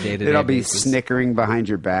jealousy on a day to day. They'd all be snickering behind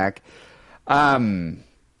your back.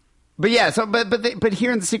 But yeah, so but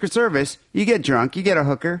here in the Secret Service, you get drunk, you get a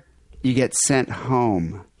hooker, you get sent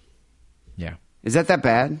home. Yeah. Is that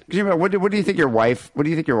bad? 'Cause what do you think your wife? What do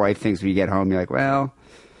you think your wife thinks when you get home? You're like, well,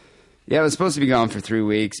 Yeah, I was supposed to be gone for 3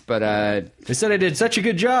 weeks, but They said I did such a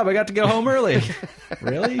good job, I got to go home early.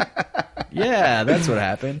 Really? Yeah, that's what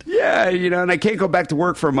happened. yeah, and I can't go back to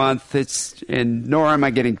work for a month. Nor am I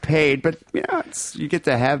getting paid, but you get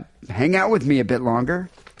to hang out with me a bit longer.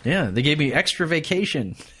 Yeah, they gave me extra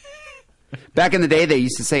vacation. Back in the day, they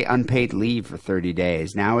used to say unpaid leave for 30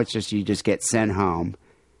 days. Now it's just you just get sent home,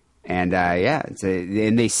 and and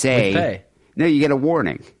they say With pay. No, you get a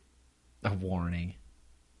warning. A warning.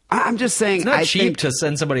 I'm just saying, It's not cheap to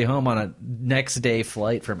send somebody home on a next day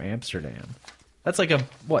flight from Amsterdam. That's like a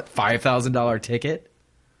 $5,000 ticket?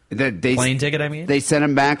 Plane ticket, I mean. They sent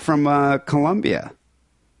him back from Colombia.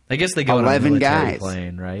 I guess they go on a 11 military guys.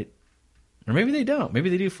 plane, right? Or maybe they don't. Maybe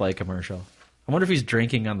they do fly commercial. I wonder if he's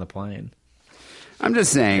drinking on the plane. I'm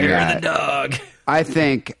just saying. Air the dog. I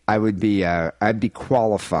think I would be. I'd be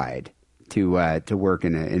qualified to work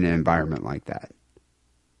in an environment like that.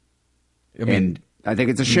 I mean, And I think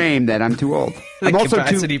it's a shame that I'm too old. the I'm also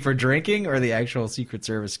capacity for drinking or the actual Secret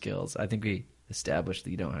Service skills? I think we established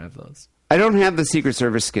that you don't have those. I don't have the Secret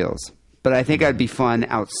Service skills, but I think I'd be fun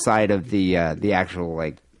outside of the actual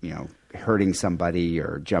hurting somebody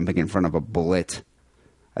or jumping in front of a bullet.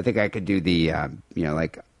 I think I could do the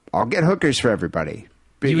I'll get hookers for everybody.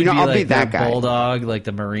 But, You would I'll be be like that guy. bulldog, like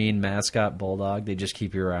the Marine mascot bulldog. They just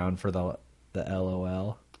keep you around for the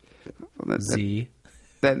LOL. Z.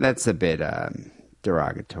 That's a bit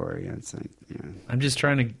derogatory. It's like, I'm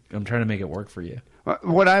trying to make it work for you.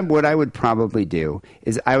 What I would probably do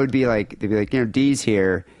is I would be like, they'd be like, D's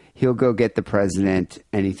here. He'll go get the president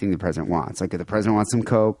anything the president wants. Like if the president wants some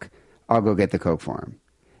Coke, I'll go get the Coke for him.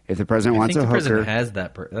 If the president wants a the hooker, president has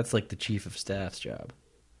that. That's like the chief of staff's job.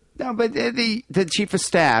 no, but the chief of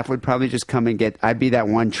staff would probably just come and get. I'd be that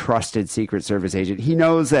one trusted Secret Service agent. He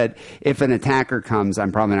knows that if an attacker comes,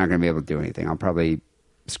 I'm probably not going to be able to do anything. I'll probably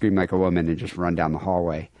scream like a woman and just run down the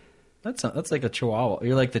hallway. That's like a chihuahua.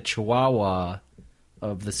 You're like the chihuahua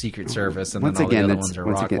of the Secret Service, and Once then all again, the other ones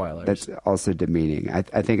are Rottweilers. that's also demeaning. I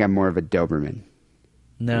think I'm more of a Doberman.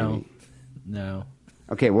 No.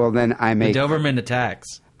 Okay, well then The Doberman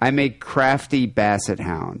attacks. I'm a crafty basset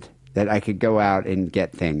hound that I could go out and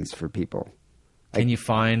get things for people. Can you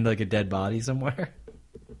find like a dead body somewhere?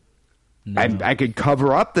 No. I could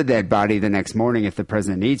cover up the dead body the next morning if the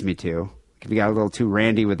president needs me to. If he got a little too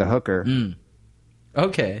randy with the hooker.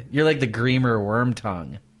 Okay, you're like the Greamer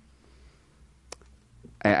Wormtongue.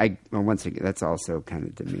 Well, once again, that's also kind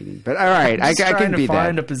of demeaning. But all right, I'm just I can trying be to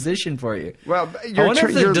find that. a position for you. Well, I wonder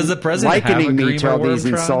if does the president have a likening me Greamer to all these Wormtongue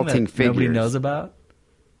insulting that nobody figures. knows about?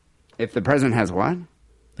 If the president has what?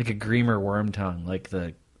 Like a Greamer Wormtongue, like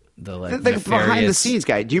the The behind the nefarious scenes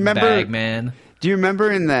guy. Do you remember? Bagman? Do you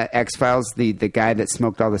remember in the X-Files the guy that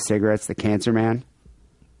smoked all the cigarettes, the cancer man?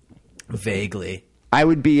 Vaguely. I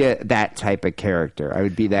would be that type of character. I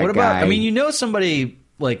would be that What guy. about? I mean, somebody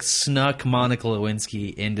like snuck Monica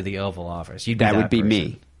Lewinsky into the Oval Office. You'd be that would be person.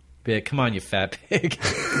 me. Be like, come on, you fat pig!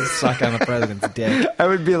 Suck on the president's dick. I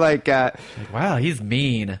would be like, Like, wow, he's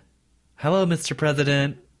mean. Hello, Mr.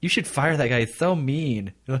 President. You should fire that guy. He's so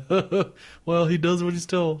mean. Well, he does what he's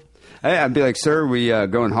told. hey, I'd be like, sir, we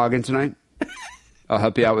going hogging tonight? I'll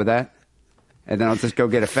help you out with that, and then I'll just go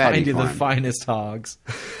get a fatty. Find you for the him. finest hogs.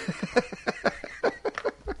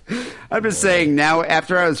 I'm just saying. Now,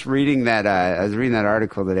 after I was reading that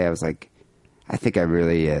article today, I was like, I think I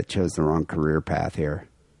really chose the wrong career path here.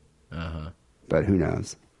 But who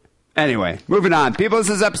knows? Anyway, moving on. People, this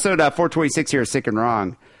is episode 426 here, Sick and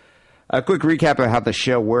Wrong. A quick recap of how the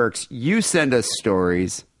show works. You send us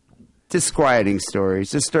stories, disquieting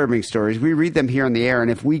stories, disturbing stories. We read them here on the air,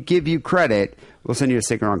 and if we give you credit, we'll send you a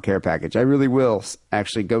Sick and Wrong care package. I really will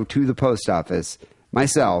actually go to the post office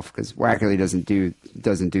myself, because Wackerly doesn't do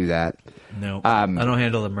that. No, I don't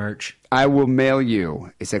handle the merch. I will mail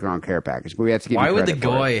you a Sick and Wrong care package, but we have to give Why you would the credit for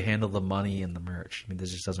it. goy handle the money and the merch? I mean,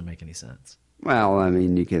 this just doesn't make any sense. Well, I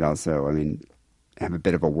mean, you could also, have a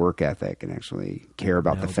bit of a work ethic and actually care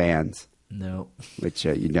about the fans, No. which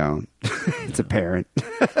you don't. It's apparent.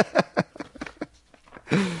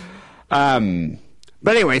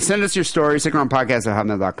 But anyway, send us your stories,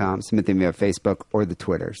 sickaroundpodcast@hotmail.com. Submit them via Facebook or the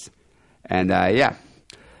Twitters. And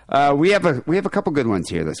we have a couple good ones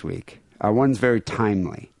here this week. One's very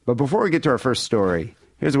timely. But before we get to our first story,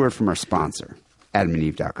 here's a word from our sponsor,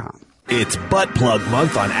 AdamandEve.com. It's Butt Plug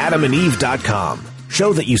Month on AdamandEve.com.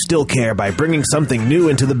 Show that you still care by bringing something new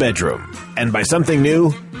into the bedroom. And by something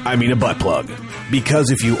new, I mean a butt plug.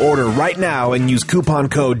 Because if you order right now and use coupon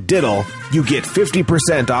code DIDDLE, you get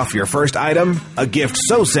 50% off your first item, a gift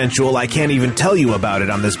so sensual I can't even tell you about it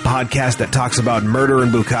on this podcast that talks about murder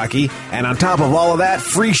and bukkake, and on top of all of that,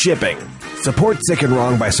 free shipping. Support Sick and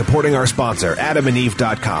Wrong by supporting our sponsor,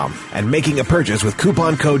 AdamandEve.com, and making a purchase with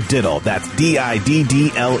coupon code DIDDLE. That's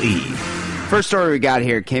DIDDLE. First story we got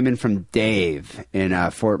here came in from Dave in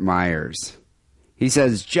Fort Myers. He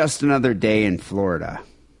says, just another day in Florida.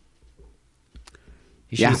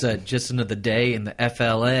 He should have said, just another day in the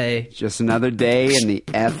FLA. Just another day in the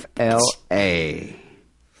FLA.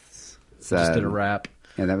 Just did a rap.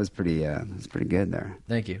 Yeah, that was pretty good there.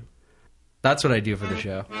 Thank you. That's what I do for the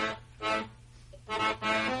show.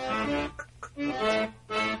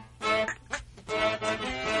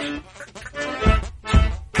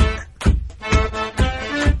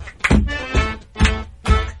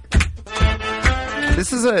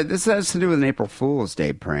 This has to do with an April Fool's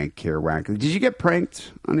Day prank here, Wacky. Did you get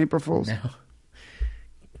pranked on April Fool's? No.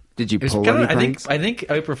 Did you pull any pranks? I think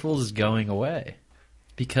April Fool's is going away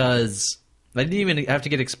because I didn't even have to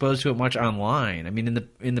get exposed to it much online. I mean,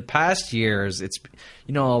 in the past years, it's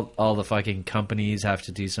all the fucking companies have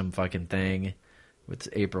to do some fucking thing with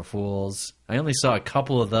April Fools. I only saw a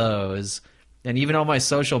couple of those, and even all my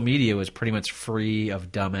social media was pretty much free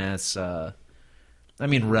of dumbass.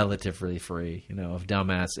 Relatively free, of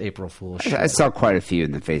dumbass April Fool's shit. I saw quite a few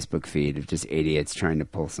in the Facebook feed of just idiots trying to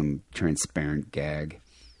pull some transparent gag.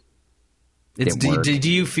 Do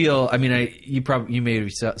you feel? I mean, you maybe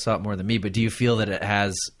saw it more than me, but do you feel that it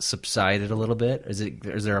has subsided a little bit?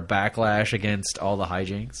 Is there a backlash against all the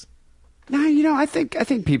hijinks? No, I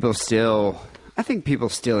think people still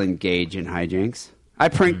engage in hijinks. I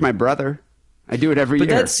pranked my brother. I do it every year.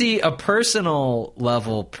 But that's a personal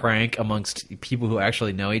level prank amongst people who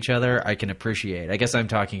actually know each other. I can appreciate. I guess I'm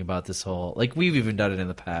talking about this whole we've even done it in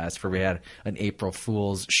the past where we had an April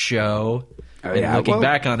Fool's show. Oh, and looking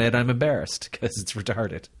back on it, I'm embarrassed because it's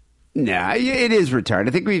retarded. Nah, it is retarded.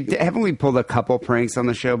 I think haven't we pulled a couple pranks on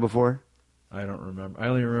the show before? I don't remember. I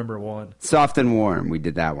only remember one. Soft and Warm. We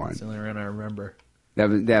did that one. That's the only one I remember. That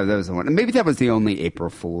was the one. Maybe that was the only April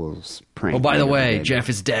Fool's prank. Oh, by the way, Jeff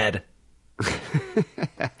is dead.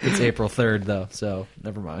 It's April 3rd, though, so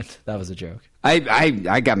never mind. That was a joke. I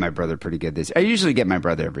got my brother pretty good this. I usually get my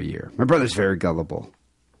brother every year. My brother's very gullible.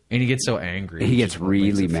 And he gets so angry. He gets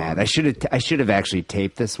really mad. I should have actually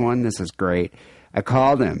taped this one. This is great. I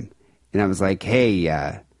called him, and I was like,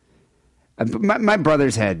 hey, my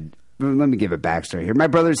brother's had... Let me give a backstory here. My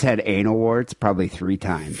brother's had anal warts probably 3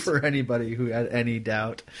 times. For anybody who had any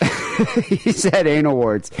doubt. He's had anal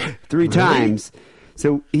warts 3 times.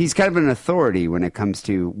 So he's kind of an authority when it comes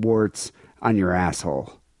to warts on your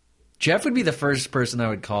asshole. Jeff would be the first person I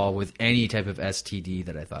would call with any type of STD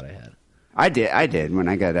that I thought I had. I did when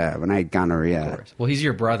I had gonorrhea. Of course. Well, he's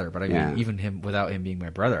your brother, but I mean, even him, without him being my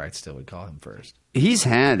brother, I still would call him first. He's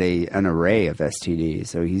had an array of STDs,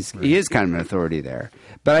 so he is kind of an authority there.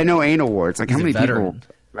 But I know anal warts. Like, how many people?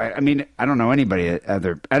 I mean, I don't know anybody I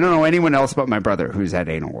don't know anyone else but my brother who's had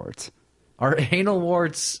anal warts. Are anal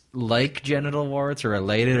warts like genital warts or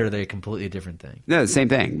related, or are they a completely different thing? No, the same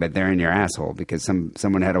thing, but they're in your asshole because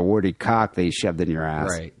someone had a warty cock they shoved in your ass.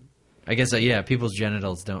 Right. I guess, people's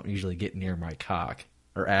genitals don't usually get near my cock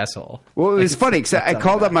or asshole. Well, it was funny because I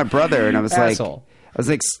called up my brother and I was like,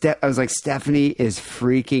 Stephanie is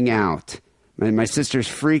freaking out. My sister's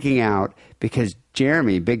freaking out because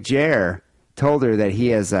Jeremy, Big Jer, told her that he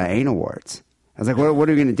has anal warts. I was like, what are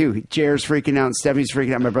we going to do? Jer's freaking out and Stephanie's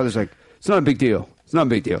freaking out. My brother's like, it's not a big deal. It's not a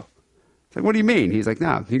big deal. It's like, what do you mean? He's like,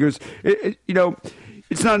 no. He goes,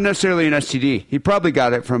 it's not necessarily an STD. He probably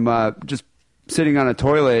got it from just sitting on a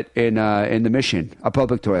toilet in the Mission, a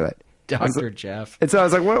public toilet. Dr. Jeff. And so I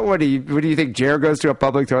was like, what do you think? Jared goes to a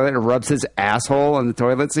public toilet and rubs his asshole on the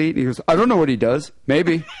toilet seat? And he goes, I don't know what he does.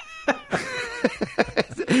 Maybe.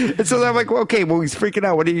 And so I'm like, well, okay, well, he's freaking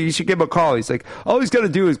out. You should give him a call. He's like, all he's got to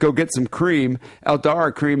do is go get some cream,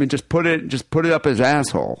 Eldara cream, and just put it up his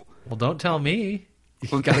asshole. Well, don't tell me.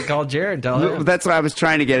 You got to call Jared and tell him. That's what I was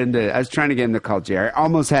trying to get him to. I was trying to get him to call Jared. I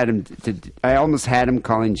almost had him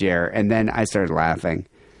calling Jared, and then I started laughing.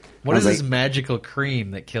 What is this magical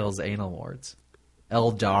cream that kills anal warts?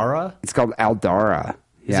 Eldara? It's called Eldara.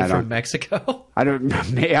 Is it from Mexico? I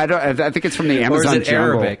think it's from the Amazon jungle. Or is it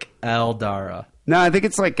jungle. Arabic? Eldara. No, I think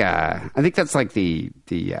it's like I think that's like the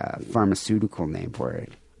pharmaceutical name for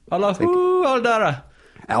it. Allahu Eldara.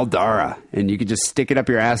 Eldara, and you could just stick it up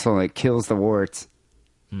your asshole and it kills the warts.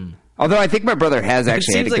 Although I think my brother has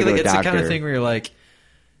actually had to go to a doctor. It's the kind of thing where you're like,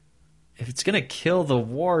 if it's going to kill the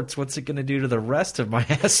warts, what's it going to do to the rest of my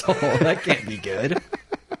asshole? That can't be good.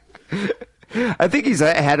 I think he's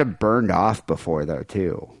had it burned off before, though,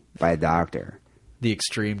 too, by a doctor. The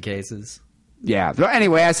extreme cases. Yeah. But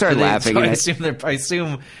anyway, I started laughing. So I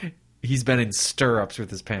assume he's been in stirrups with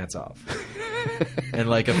his pants off. and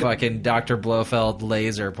like a fucking Dr. Blofeld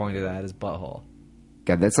laser pointed at his butthole.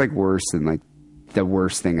 God, that's like worse than like the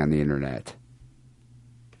worst thing on the internet.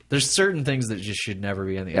 There's certain things that just should never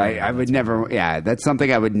be on the internet. I would never. Yeah, that's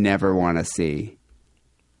something I would never want to see.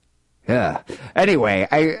 Yeah. Anyway,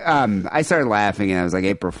 I started laughing and I was like,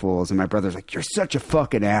 April Fools, and my brother's like, "You're such a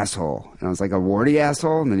fucking asshole," and I was like, "A warty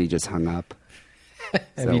asshole," and then he just hung up.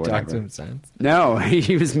 Have you talked to him since? No,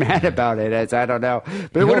 he was mad about it. I don't know,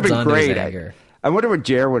 but it would have been great. I wonder what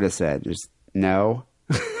Jer would have said. Just no.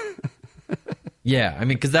 Yeah, I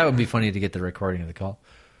mean, because that would be funny to get the recording of the call.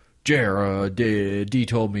 Jer, D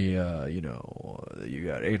told me, you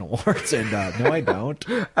got anal warts, and no, I don't.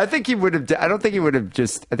 I think he would have. I don't think he would have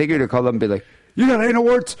just. I think he would have called them and be like, "You got anal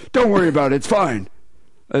warts? Don't worry about it. It's fine."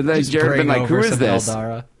 And then Jared would have been like, "Who is this?"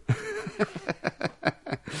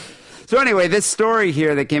 So anyway, this story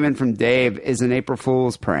here that came in from Dave is an April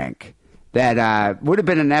Fool's prank that would have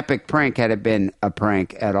been an epic prank had it been a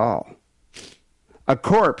prank at all. A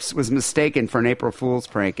corpse was mistaken for an April Fool's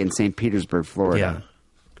prank in St. Petersburg, Florida. Yeah.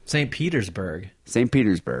 St. Petersburg. St.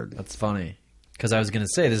 Petersburg. That's funny. Because I was going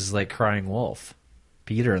to say, this is like Crying Wolf.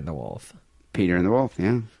 Peter and the Wolf. Peter and the Wolf,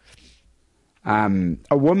 yeah.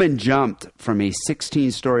 A woman jumped from a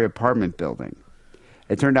 16-story apartment building.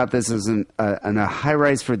 It turned out this was a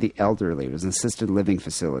high-rise for the elderly. It was an assisted living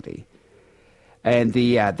facility. And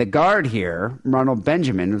the guard here, Ronald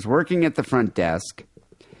Benjamin, was working at the front desk.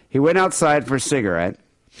 He went outside for a cigarette,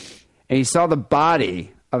 and he saw the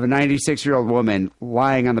body of a 96-year-old woman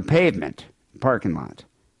lying on the pavement, parking lot.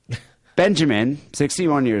 Benjamin,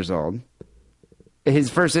 61 years old, his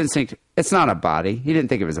first instinct, it's not a body. He didn't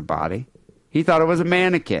think it was a body. He thought it was a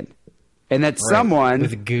mannequin. And that someone...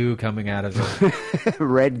 With goo coming out of it.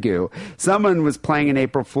 Red goo. Someone was playing an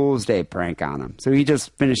April Fool's Day prank on him. So he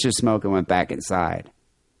just finished his smoke and went back inside.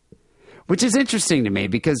 Which is interesting to me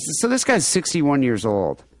because... So this guy's 61 years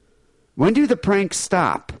old. When do the pranks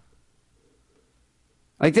stop?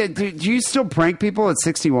 Like, do you still prank people at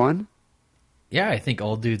 61? Yeah, I think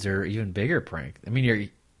old dudes are even bigger prank. I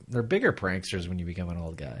mean, they're bigger pranksters when you become an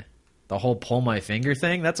old guy. The whole pull my finger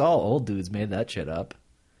thing, that's all old dudes made that shit up.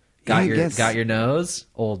 Got your nose,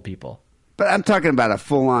 old people. But I'm talking about a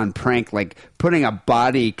full-on prank, like putting a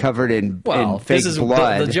body covered in fake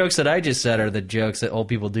blood. The jokes that I just said are the jokes that old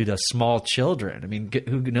people do to small children. I mean,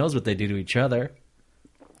 who knows what they do to each other?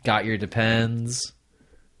 Got your Depends.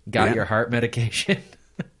 Got your heart medication.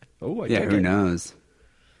 Oh, who knows?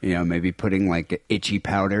 You know, maybe putting like itchy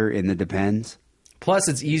powder in the Depends. Plus,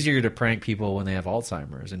 it's easier to prank people when they have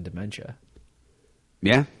Alzheimer's and dementia.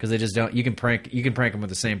 Yeah, because they just don't. You can prank them with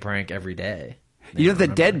the same prank every day. You know, the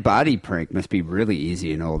dead body prank must be really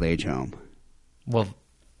easy in an old age home. Well,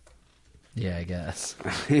 yeah, I guess.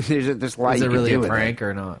 there's a lot. Is it really a prank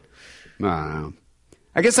or not? I don't know.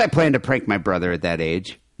 I guess I plan to prank my brother at that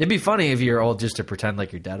age. It'd be funny if you're old just to pretend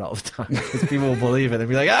like you're dead all the time, because people will believe it. They'll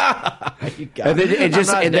be like, you got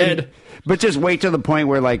it. But just wait till the point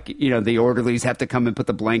where, like, you know, the orderlies have to come and put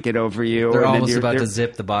the blanket over you. They're almost about to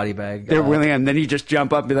zip the body bag. They're willing, and then you just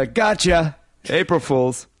jump up and be like, "Gotcha, April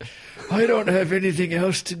Fools." I don't have anything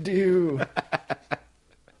else to do.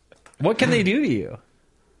 What can they do to you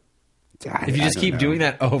if you just keep doing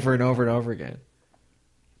that over and over and over again?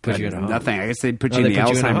 Put you in a home. Nothing. I guess they'd put you in the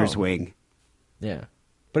Alzheimer's wing. Yeah.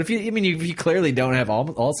 But if you clearly don't have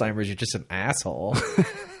Alzheimer's, you're just an asshole.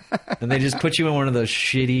 And they just put you in one of those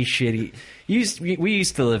shitty. We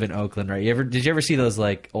used to live in Oakland, right? Did you ever see those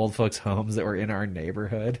like old folks' homes that were in our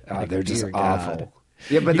neighborhood? Oh, like, they're just awful.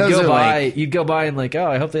 Yeah, but you'd go by and like, oh,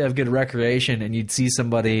 I hope they have good recreation, and you'd see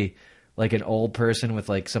somebody like an old person with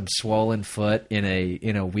like some swollen foot in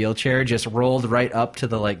a wheelchair just rolled right up to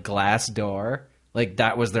the like glass door. Like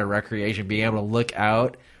that was their recreation, being able to look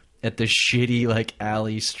out at the shitty like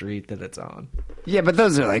alley street that it's on. Yeah, but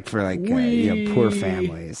those are like for like poor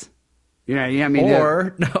families. Yeah, I mean,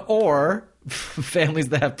 or families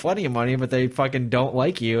that have plenty of money, but they fucking don't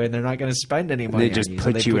like you and they're not going to spend any money. They just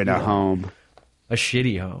put you in a home, a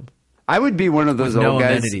shitty home. I would be one of those old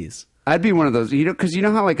guys. Amenities. I'd be one of those, because you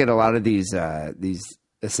know how like at a lot of these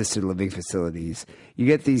assisted living facilities, you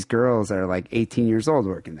get these girls that are like 18 years old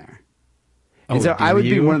working there. And so I would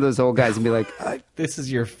be one of those old guys and be like, this is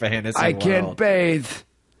your fantasy I world. can't bathe.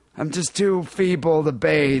 I'm just too feeble to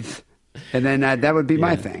bathe. And then that would be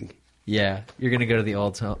my thing. Yeah. You're going to go to the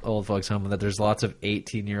old folks home that there's lots of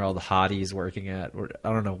 18-year-old hotties working at.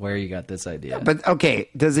 I don't know where you got this idea. But, okay,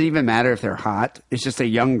 does it even matter if they're hot? It's just a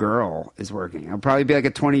young girl is working. It'll probably be like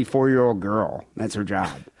a 24-year-old girl. That's her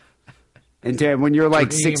job. And when you're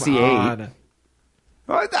like 68...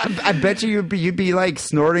 I bet you'd be like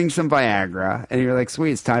snorting some Viagra, and you're like,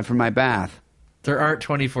 "Sweet, it's time for my bath." There aren't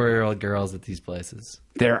 24-year-old girls at these places.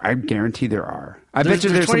 I guarantee there are. I bet you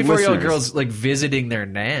There's there's some 24-year-old listeners. girls like visiting their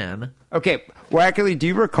nan. Okay, Wackerly, do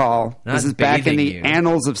you recall, Not this is back in bathing the you.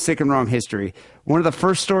 annals of Sick and Wrong history, one of the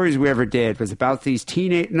first stories we ever did was about these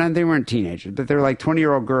they weren't teenagers, but they were like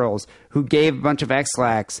 20-year-old girls who gave a bunch of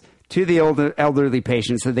X-Lax to the elderly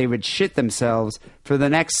patients so they would shit themselves for the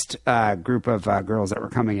next group of girls that were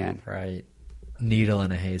coming in. Right. Needle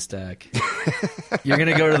in a haystack. You're going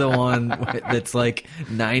to go to the one that's like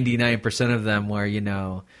 99% of them where,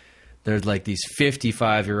 there's like these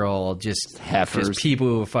 55-year-old Heifers. just people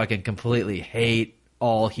who fucking completely hate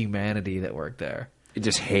all humanity that work there. You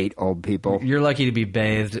just hate old people. You're lucky to be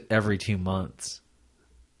bathed every 2 months.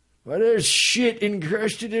 Well, there's shit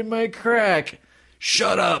encrusted in my crack.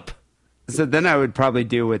 Shut up. So then I would probably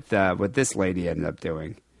do what this lady ended up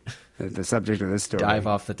doing, the subject of this story. Dive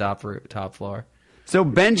off the top floor. So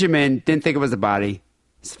Benjamin didn't think it was a body.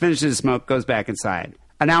 Finishes his smoke, goes back inside.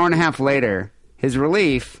 An hour and a half later, his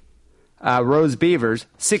relief, Rose Beavers,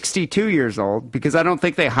 62 years old, because I don't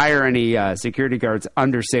think they hire any security guards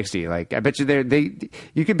under 60. Like, I bet you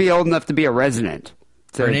you could be old enough to be a resident.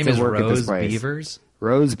 Her name is work at this Rose place. Beavers?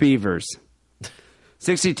 Rose Beavers.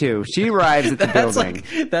 62. She arrives at the building.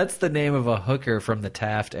 That's the name of a hooker from the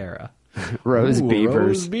Taft era. Rose Ooh, Beavers.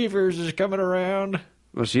 Rose Beavers is coming around.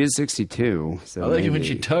 Well, she is 62. So I like it when maybe-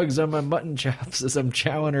 she tugs on my mutton chops as I'm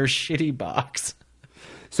chowing her shitty box.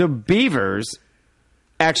 So Beavers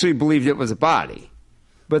actually believed it was a body.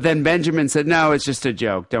 But then Benjamin said, no, it's just a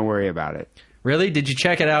joke. Don't worry about it. Really? Did you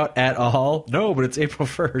check it out at all? No, but it's April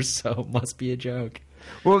 1st, so it must be a joke.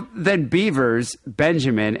 Well, then Beavers,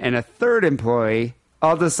 Benjamin, and a third employee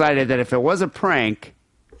all decided that if it was a prank,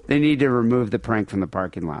 they needed to remove the prank from the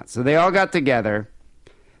parking lot. So they all got together.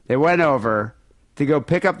 They went over to go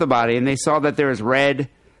pick up the body, and they saw that there was red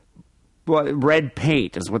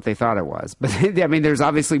paint is what they thought it was. But, I mean, there's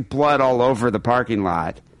obviously blood all over the parking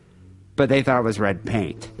lot, but they thought it was red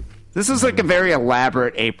paint. This was like a very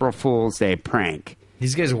elaborate April Fool's Day prank.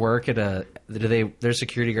 These guys work at they're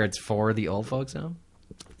security guards for the old folks home?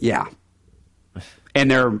 Yeah. And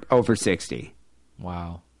they're over 60.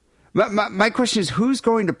 Wow. My question is, who's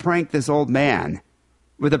going to prank this old man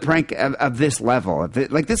with a prank of this level?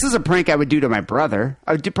 Like, this is a prank I would do to my brother.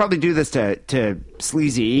 I would probably do this to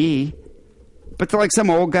Sleazy E. But to, like, some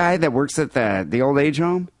old guy that works at the old age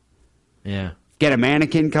home? Yeah. Get a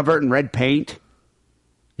mannequin, cover it in red paint?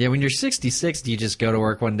 Yeah, when you're 66, do you just go to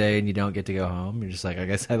work one day and you don't get to go home? You're just like, I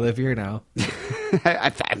guess I live here now. I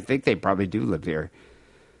think they probably do live here.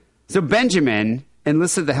 So Benjamin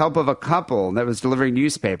enlisted the help of a couple that was delivering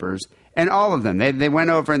newspapers, and all of them, they went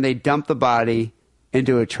over and they dumped the body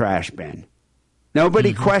into a trash bin.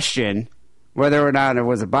 Nobody questioned whether or not it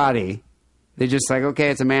was a body. They just like, okay,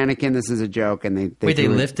 it's a mannequin, this is a joke, and they Wait, they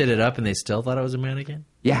threw it- lifted it up and they still thought it was a mannequin?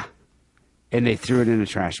 Yeah. And they threw it in a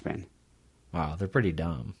trash bin. Wow, they're pretty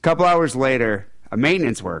dumb. A couple hours later, a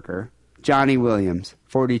maintenance worker, Johnny Williams,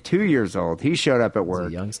 42 years old, he showed up at He's work.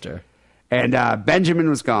 a youngster. And Benjamin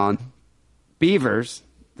was gone. Beavers,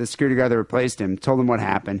 the security guard that replaced him, told him what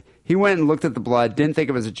happened. He went and looked at the blood, didn't think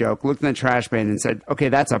it was a joke, looked in the trash bin and said, okay,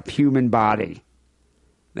 that's a human body.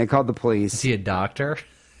 They called the Is police. he a doctor?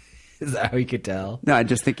 Is that how you could tell? No, I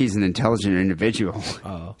just think he's an intelligent individual.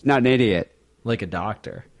 Oh. Not an idiot. Like a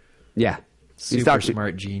doctor. Yeah. He's Super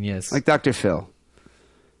smart genius. Like Dr. Phil.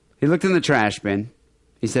 He looked in the trash bin.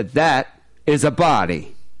 He said, that is a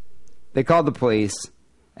body. They called the police,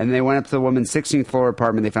 and they went up to the woman's 16th floor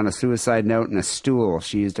apartment. They found a suicide note and a stool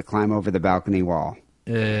she used to climb over the balcony wall.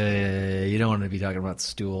 You don't want to be talking about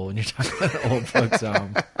stool when you're talking about old folks'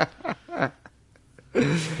 home.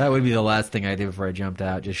 That would be the last thing I did before I jumped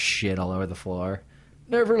out. Just shit all over the floor.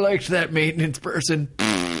 Never liked that maintenance person.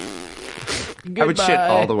 I would shit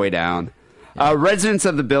all the way down. Residents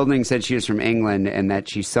of the building said she was from England and that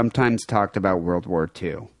she sometimes talked about World War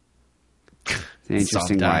II. It's an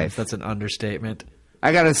interesting Sometimes. life. That's an understatement.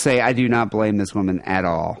 I gotta say, I do not blame this woman at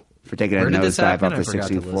all for taking a Where did this nosedive happen? off the I forgot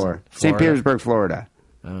to 16th floor. listen. St. Florida? Petersburg, Florida.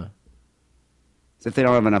 Oh, As if they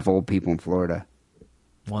don't have enough old people in Florida.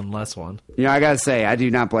 one less one. You know, I gotta say, I do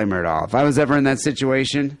not blame her at all. If I was ever in that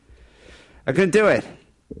situation, I couldn't do it.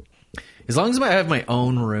 As long as I have my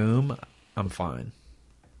own room, I'm fine.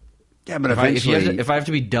 Yeah, but If eventually, I have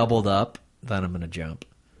to be doubled up, then I'm going to jump.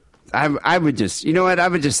 I would just, you know what? I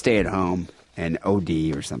would just stay at home and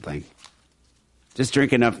OD or something. Just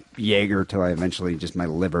drink enough Jaeger till I eventually just my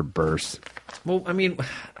liver bursts. Well, I mean,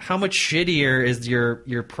 how much shittier is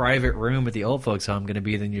your private room at the old folks' home going to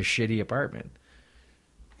be than your shitty apartment?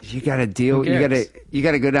 You got to deal. Who cares? You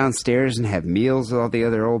got to go downstairs and have meals with all the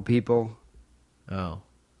other old people. Oh.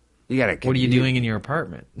 You gotta. What are you doing in your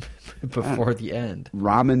apartment before the end?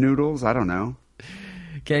 Ramen noodles? I don't know.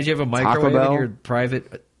 Can't you have a microwave in your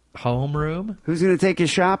private home room? Who's going to take you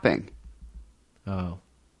shopping? Oh.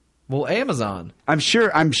 Well, Amazon. I'm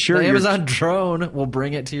sure. The Amazon drone will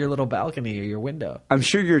bring it to your little balcony or your window. I'm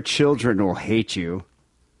sure your children will hate you.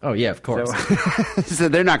 Oh yeah, of course. So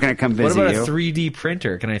they're not going to come visit you. What about a 3D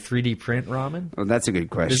printer? Can I 3D print ramen? Well, that's a good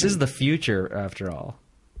question. This is the future, after all.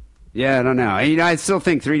 Yeah, I don't know. I still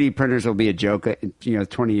think 3D printers will be a joke.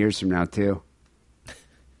 20 years from now too.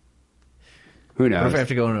 Who knows? What if I have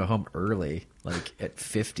to go into a home early, like at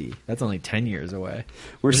 50? That's only 10 years away.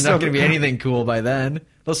 We're There's still not going to be anything cool by then.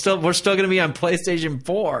 We're still going to be on PlayStation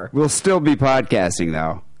 4. We'll still be podcasting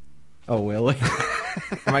though. Oh, will we?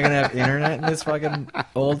 Am I going to have internet in this fucking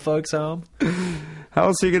old folks' home? How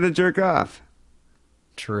else are you going to jerk off?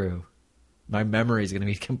 True. My memory is going to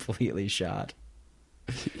be completely shot.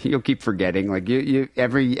 You'll keep forgetting. Like you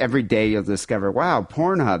every day you'll discover, wow,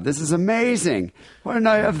 Pornhub, this is amazing. Why didn't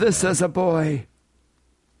I have this as a boy?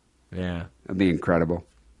 Yeah. That'd be incredible.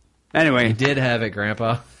 Anyway. You did have it,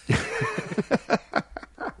 Grandpa.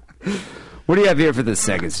 What do you have here for this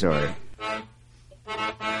second story?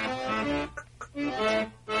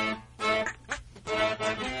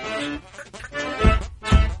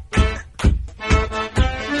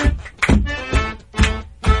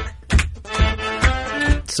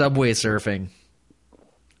 Subway surfing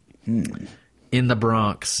in the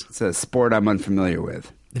Bronx. It's a sport I'm unfamiliar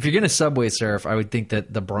with. If you're going to subway surf, I would think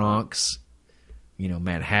that the Bronx,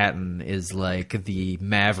 Manhattan, is like the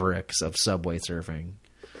Mavericks of subway surfing.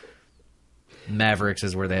 Mavericks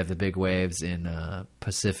is where they have the big waves in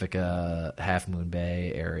Pacifica, Half Moon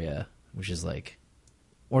Bay area, which is like,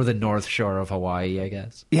 or the North Shore of Hawaii, I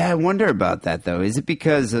guess. Yeah, I wonder about that, though. Is it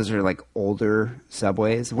because those are, like, older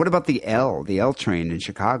subways? What about the L train in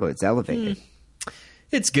Chicago? It's elevated.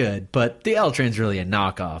 It's good, but the L train's really a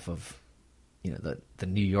knockoff of, the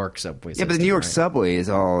New York subway system. Yeah, but the New York right? subway is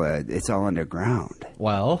all, it's all underground.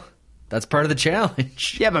 Well, that's part of the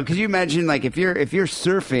challenge. Yeah, but could you imagine, like, if you're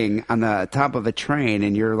surfing on the top of a train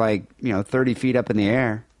and you're, like, 30 feet up in the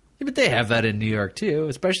air? Yeah, but they have that in New York, too,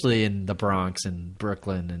 especially in the Bronx and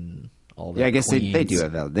Brooklyn and all that. Yeah, I guess they do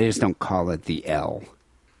have L. They just don't call it the L.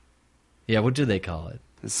 Yeah, what do they call it?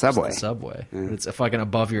 The subway. It's the subway. Yeah. It's fucking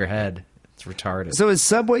above your head. It's retarded. So is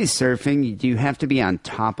subway surfing, do you have to be on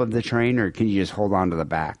top of the train or can you just hold on to the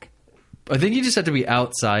back? I think you just have to be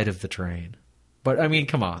outside of the train. But, I mean,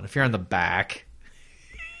 come on. If you're on the back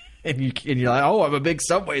and you're like, oh, I'm a big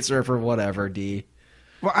subway surfer, whatever, D.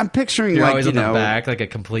 Well, I'm picturing you're like, always on the back like a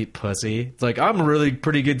complete pussy. It's like, I'm a really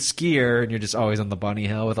pretty good skier, and you're just always on the bunny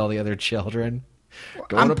hill with all the other children.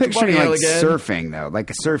 I'm picturing like surfing, though,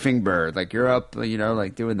 like a surfing bird. Like you're up,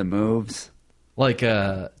 like doing the moves. Like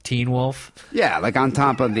a Teen Wolf? Yeah, like on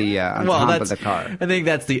top of the top of the car. I think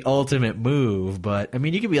that's the ultimate move, but, I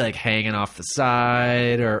mean, you could be like hanging off the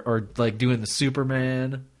side or like doing the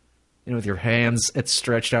Superman, with your hands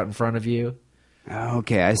stretched out in front of you.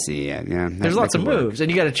 Okay, I see. Yeah. There's lots of moves, and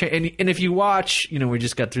you got to change. And if you watch, we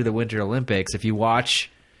just got through the Winter Olympics. If you watch,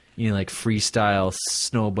 like freestyle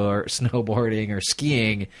snowboarding or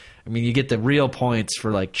skiing, I mean, you get the real points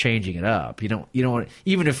for like changing it up. You don't.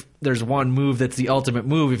 Even if there's one move that's the ultimate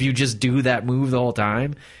move, if you just do that move the whole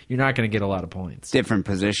time, you're not going to get a lot of points. Different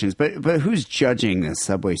positions, but who's judging this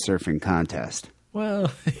subway surfing contest?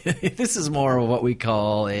 Well, this is more of what we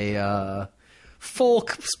call a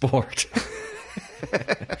folk sport.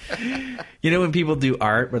 When people do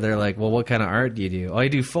art where they're like, well, what kind of art do you do? Oh, I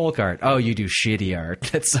do folk art. Oh, you do shitty art.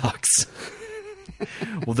 That sucks.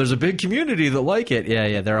 Well, there's a big community that like it.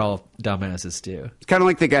 Yeah, they're all dumbasses too. It's kind of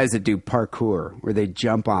like the guys that do parkour where they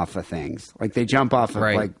jump off of things. Like they jump off of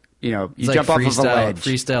right. you it's jump like off of a ledge.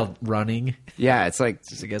 Freestyle running. Yeah, it's like,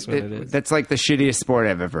 I guess what it is. That's like the shittiest sport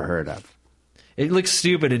I've ever heard of. It looks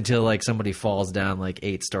stupid until like somebody falls down like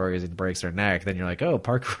 8 stories and breaks their neck. Then you're like, oh,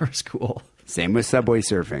 parkour is cool. Same with subway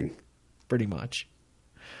surfing. Pretty much.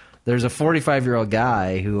 There's a 45-year-old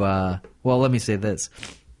guy who, let me say this.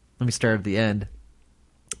 Let me start at the end.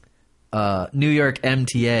 New York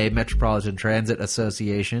MTA, Metropolitan Transit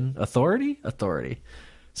Association, Authority?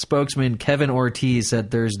 Spokesman Kevin Ortiz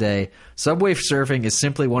said Thursday, subway surfing is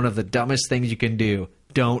simply one of the dumbest things you can do.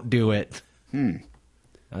 Don't do it.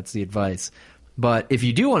 That's the advice. But if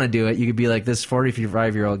you do want to do it, you could be like this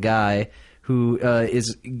 45-year-old guy who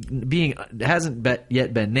hasn't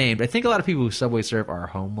yet been named. I think a lot of people who subway surf are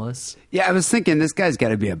homeless. Yeah, I was thinking this guy's got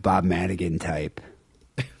to be a Bob Madigan type.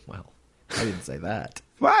 Well, I didn't say that.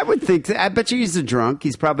 Well, I would think. I bet you he's a drunk.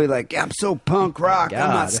 He's probably like, I'm so punk rock.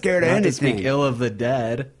 I'm not scared of not anything. To speak ill of the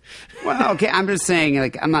dead. Well, okay. I'm just saying.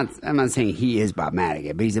 Like, I'm not saying he is Bob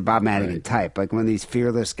Madigan, but he's a Bob Madigan type. Like one of these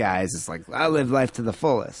fearless guys. It's like, I live life to the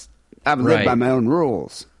fullest. I live by my own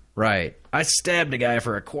rules. Right. I stabbed a guy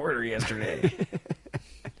for a quarter yesterday.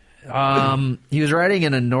 He was riding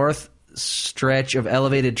in a north stretch of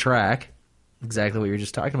elevated track. Exactly what you were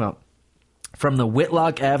just talking about. From the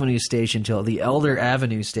Whitlock Avenue station till the Elder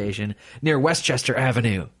Avenue station near Westchester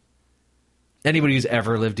Avenue. Anybody who's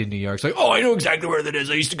ever lived in New York is like, oh, I know exactly where that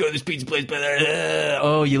is. I used to go to this pizza place by there.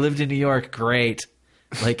 Oh, you lived in New York? Great.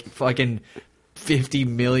 Like fucking 50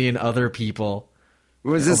 million other people.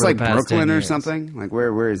 Was this like Brooklyn or something? Like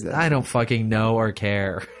where is this? I don't fucking know or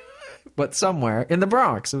care. But somewhere. In the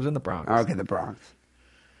Bronx. It was in the Bronx. Oh, okay, the Bronx.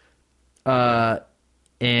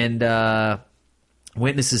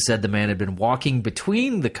 Witnesses said the man had been walking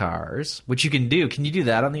between the cars, which you can do. Can you do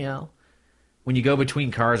that on the L? When you go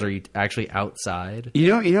between cars, are you actually outside? You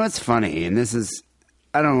know what's funny, and this is,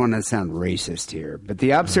 I don't want to sound racist here, but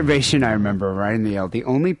the observation I remember riding the L, the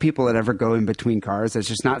only people that ever go in between cars that's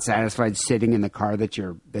just not satisfied sitting in the car that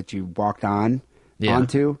you walked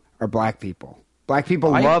onto are black people. Black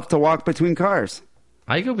people love to walk between cars.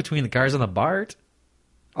 I go between the cars on the BART.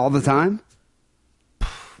 All the time?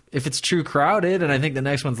 If it's too crowded and I think the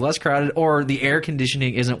next one's less crowded or the air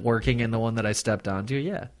conditioning isn't working in the one that I stepped onto,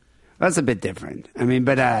 yeah. That's a bit different. I mean,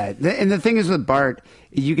 but and the thing is with BART,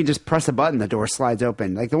 you can just press a button, the door slides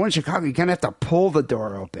open. Like the one in Chicago, you kind of have to pull the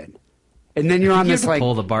door open. And then you're on this like...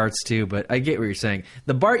 pull the BARTs too, but I get what you're saying.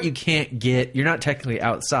 The BART you can't get, you're not technically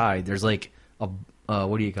outside. There's like a,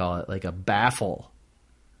 what do you call it? Like a baffle.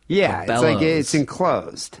 Yeah, it's like it's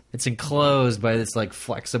enclosed. It's enclosed by this like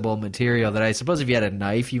flexible material that I suppose if you had a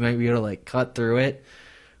knife, you might be able to like cut through it.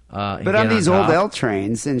 But on these old L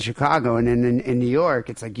trains in Chicago and in New York,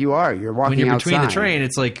 it's like you're walking outside. When you're between the train,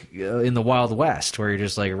 it's like in the Wild West where you're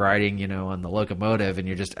just like riding, on the locomotive and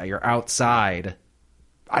you're outside.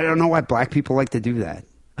 I don't know why black people like to do that.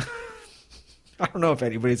 I don't know if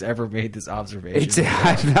anybody's ever made this observation.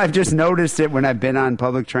 I've just noticed it when I've been on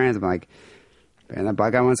public transit. I'm like, man, that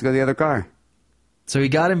black guy wants to go to the other car. So he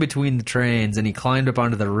got in between the trains and he climbed up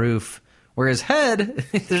onto the roof where his head,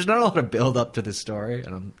 there's not a lot of build up to this story.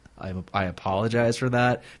 And I apologize for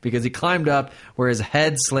that because he climbed up where his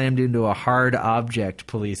head slammed into a hard object,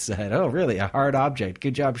 police said. Oh, really? A hard object.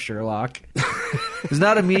 Good job, Sherlock. It was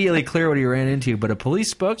not immediately clear what he ran into, but a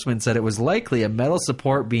police spokesman said it was likely a metal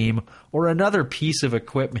support beam or another piece of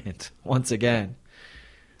equipment, once again.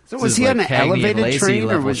 So was he on an elevated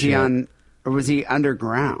train or was he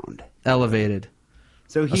underground? Elevated.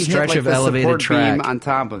 So he a stretch hit like of the elevated support track beam on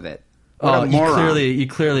top of it. Oh, you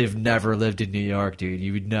clearly have never lived in New York, dude.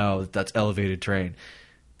 You would know that's elevated train.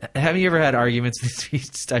 Have you ever had arguments with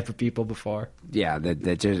these type of people before? Yeah,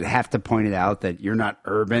 that just have to point it out that you're not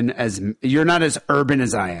as urban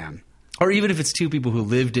as I am. Or even if it's two people who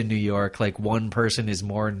lived in New York, like one person is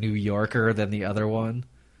more New Yorker than the other one.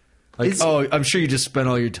 Like, I'm sure you just spent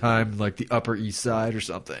all your time in like the Upper East Side or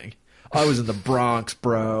something. I was in the Bronx,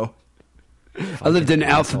 bro. I lived in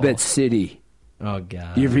Alphabet City. Oh,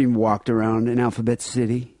 God. You ever even walked around in Alphabet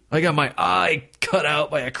City? I got my eye cut out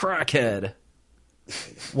by a crackhead.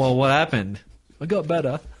 Well, what happened? I got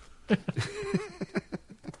better.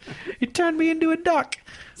 He turned me into a duck.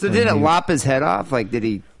 So did it lop his head off? Like, did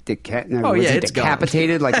he it's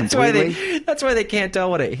decapitated like completely? That's why they can't tell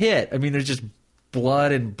what it hit. I mean, there's just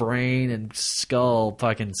blood and brain and skull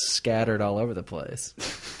fucking scattered all over the place.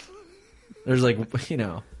 There's like,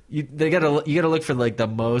 you gotta look for like the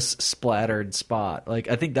most splattered spot. Like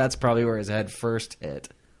I think that's probably where his head first hit.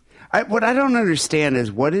 What I don't understand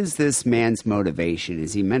is what is this man's motivation?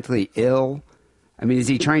 Is he mentally ill? I mean, is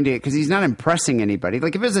he trying to? Because he's not impressing anybody.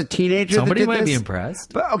 Like if it was a teenager, somebody that did might this, be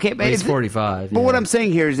impressed. But okay, but he's 45. But what I'm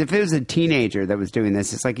saying here is, if it was a teenager that was doing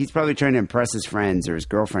this, it's like he's probably trying to impress his friends or his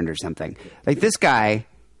girlfriend or something. Like this guy,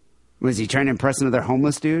 was he trying to impress another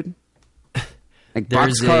homeless dude? Like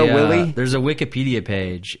Boxcar Willie? There's a Wikipedia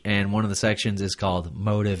page, and one of the sections is called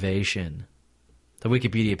Motivation. The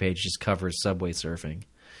Wikipedia page just covers subway surfing.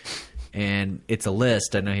 And it's a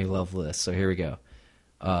list. I know you love lists, so here we go.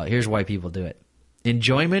 Here's why people do it.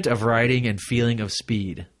 Enjoyment of riding and feeling of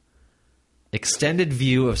speed. Extended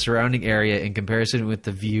view of surrounding area in comparison with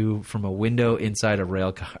the view from a window inside a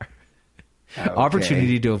rail car. Okay.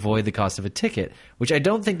 Opportunity to avoid the cost of a ticket, which I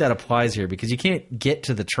don't think that applies here because you can't get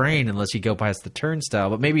to the train unless you go past the turnstile.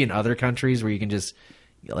 But maybe in other countries where you can just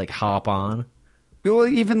like hop on. Well,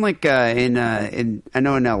 even like I know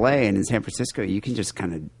in LA and in San Francisco, you can just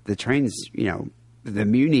kind of the trains, the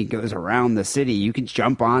Muni goes around the city. You could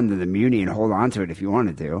jump onto the Muni and hold on to it if you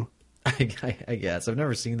wanted to. I guess I've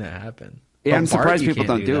never seen that happen. Yeah, On I'm BART, surprised you people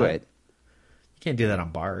can't don't do that. it. You can't do that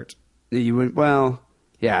on BART. You would, well,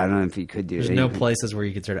 yeah, I don't know if you could do it. There's no places where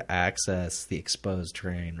you could sort of access the exposed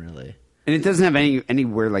train, really. And it doesn't have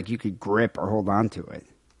anywhere like you could grip or hold on to it.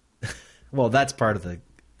 Well, that's part of the.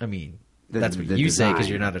 I mean, that's what the you say because design.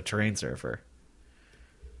 you're not a train surfer.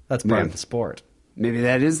 That's part Yeah. of the sport. Maybe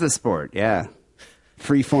that is the sport, yeah.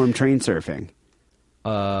 Freeform train surfing.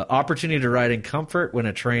 Opportunity to ride in comfort when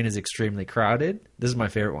a train is extremely crowded. This is my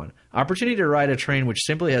favorite one. Opportunity to ride a train which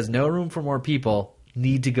simply has no room for more people.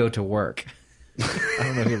 Need to go to work. I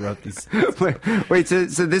don't know who wrote these. Wait, so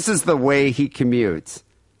this is the way he commutes.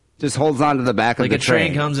 Just holds on to the back of Like the a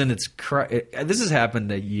train comes in, this has happened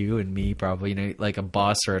to you and me probably. You know, like a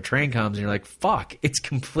bus or a train comes, and you're like, "Fuck, it's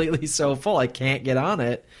completely so full, I can't get on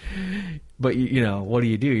it." But you know, what do?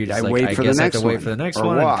 You're just I like, wait I for the guess I have next to wait one, for the next or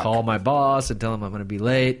one walk. and call my boss and tell him I'm going to be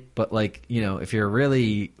late. But like, you know, if you're a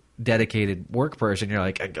really dedicated work person, you're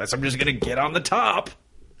like, I guess I'm just going to get on the top.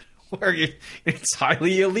 Where it's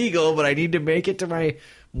highly illegal, but I need to make it to my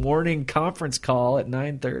morning conference call at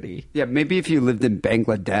 9:30. Yeah, maybe if you lived in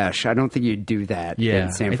Bangladesh, I don't think you'd do that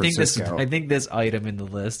in San Francisco. I think this item in the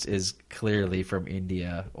list is clearly from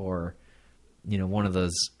India or, you know, one of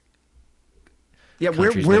those. Yeah,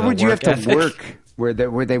 countries where with a would you have work to ethic. work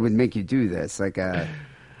where they would make you do this? Like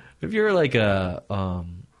If you're like a,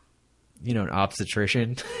 you know, an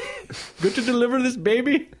obstetrician, good to deliver this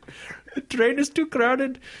baby. The train is too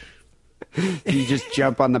crowded. you just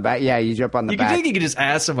jump on the back. Yeah, you jump on the You back. could just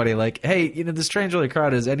ask somebody like, "Hey, you know, this train's really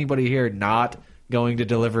crowded. Is anybody here not going to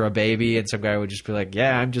deliver a baby?" And some guy would just be like,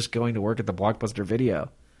 "Yeah, I'm just going to work at the Blockbuster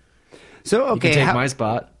Video. So You okay, can take my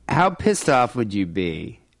spot." how pissed off would you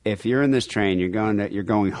be if you're in this train? You're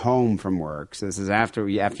going home from work. So this is after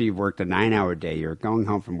you've worked a 9-hour day. You're going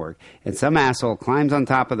home from work, and some asshole climbs on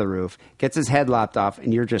top of the roof, gets his head lopped off,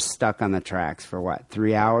 and you're just stuck on the tracks for what,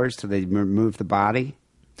 3 hours till they move the body?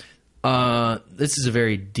 This is a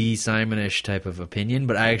very D. Simonish type of opinion,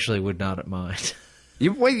 but I actually would not mind.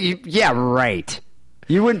 Yeah, right.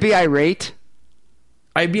 You wouldn't be irate.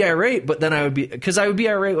 I'd be irate, but then I would be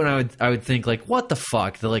irate when I would think like, what the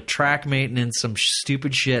fuck? The like track maintenance, some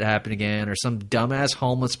stupid shit happened again, or some dumbass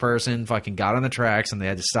homeless person fucking got on the tracks and they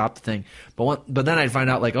had to stop the thing. But then I'd find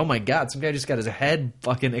out like, oh my god, some guy just got his head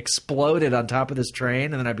fucking exploded on top of this train,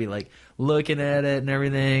 and then I'd be like looking at it and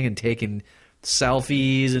everything and taking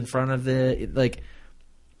selfies in front of it. Like,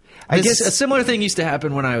 I guess a similar thing used to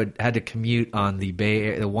happen when I had to commute on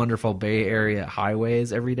the wonderful Bay Area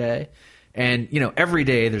highways every day. And, you know, every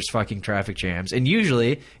day there's fucking traffic jams. And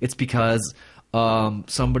usually it's because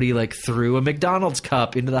somebody like threw a McDonald's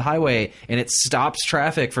cup into the highway and it stops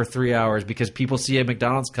traffic for 3 hours because people see a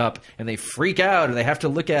McDonald's cup and they freak out or they have to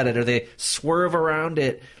look at it or they swerve around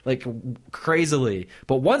it like crazily.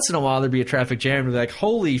 But once in a while there'd be a traffic jam and they're like,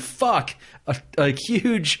 holy fuck, a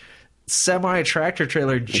huge semi-tractor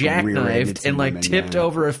trailer jackknifed and like tipped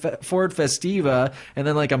over a Ford Festiva, and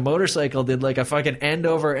then like a motorcycle did like a fucking end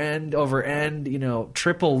over end, you know,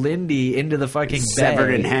 triple Lindy into the fucking Severed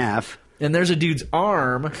bay. in half. And there's a dude's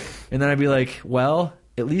arm, and then I'd be like, well,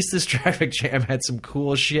 at least this traffic jam had some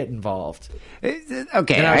cool shit involved. Okay,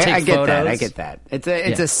 And I would take I get that. photos. I get that.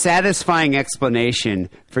 It's a satisfying explanation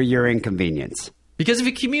for your inconvenience. Because if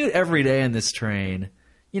you commute every day in this train,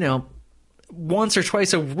 you know, once or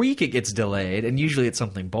twice a week it gets delayed, and usually it's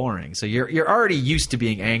something boring. So you're already used to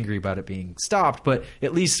being angry about it being stopped, but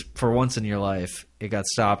at least for once in your life, it got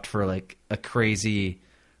stopped for like a crazy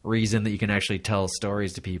reason that you can actually tell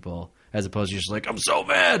stories to people, as opposed to just like, I'm so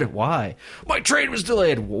mad. Why? My train was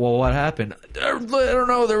delayed. Well, what happened? I don't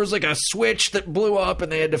know. There was like a switch that blew up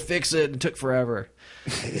and they had to fix it and it took forever.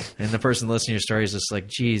 And the person listening to your story is just like,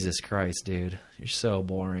 Jesus Christ, dude, you're so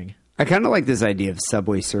boring. I kind of like this idea of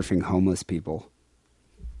subway surfing homeless people.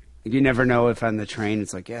 Like, you never know if on the train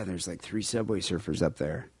it's like, yeah, there's like 3 subway surfers up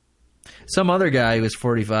there. Some other guy who was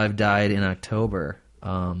 45 died in October.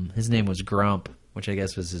 His name was Grump, which I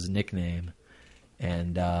guess was his nickname.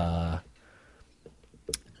 And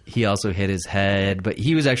he also hit his head. But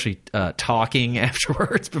he was actually talking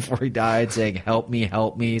afterwards before he died, saying, help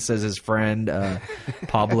me, says his friend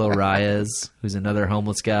Pablo Reyes, who's another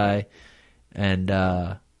homeless guy.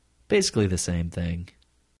 And basically the same thing.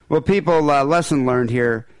 Well, people, lesson learned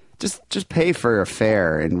here. Just pay for a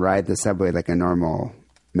fare and ride the subway like a normal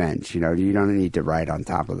mensch. You know, you don't need to ride on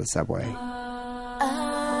top of the subway.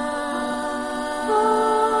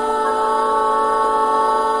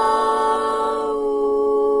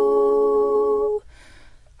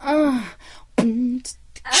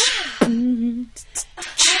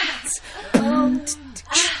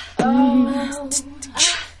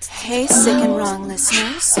 Hey, Sick and Wrong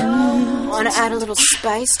listeners. Want to add a little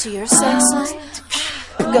spice to your sex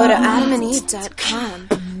life? Go to adamandeve.com.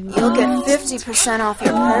 You'll get 50% off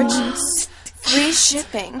your purchase, free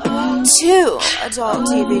shipping, 2 adult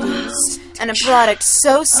DVDs, and a product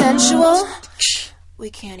so sensual, we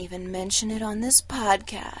can't even mention it on this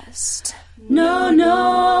podcast. No.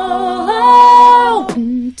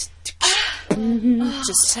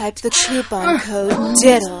 Just type the coupon code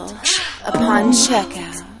DIDDLE upon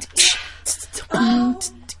checkout.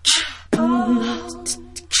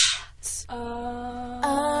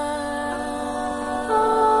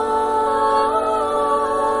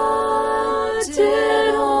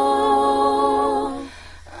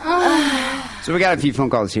 So we got a few phone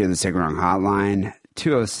calls here in the Sick and Wrong hotline.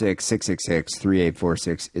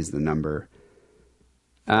 206-666-3846 is the number.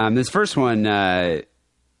 This first one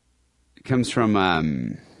comes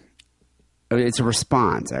from, it's a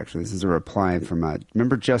response, actually. This is a reply from,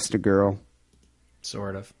 remember Just a Girl?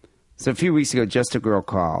 Sort of. So a few weeks ago, Just a Girl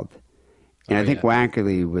called. And I think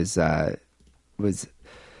Wackerly was I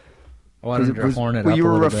wanted to horn it well, up you a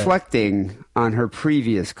were little reflecting on her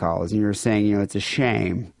previous calls, and you were saying, it's a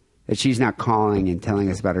shame that she's not calling and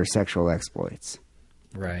telling us about her sexual exploits.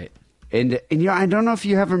 bit. Right. And I don't know if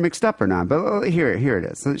you have her mixed up or not, but here it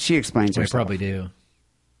is. So she explains I herself. probably do.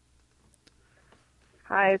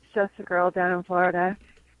 Hi, it's just a girl down in Florida.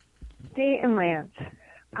 Date and Lance,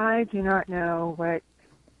 I do not know what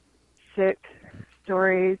sick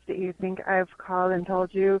stories that you think I've called and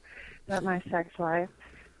told you about my sex life.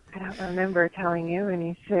 I don't remember telling you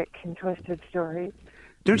any sick and twisted stories.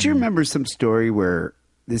 Don't you remember some story where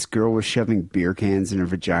this girl was shoving beer cans in her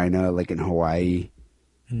vagina, like in Hawaii?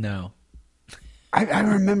 No. I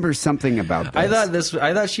remember something about this.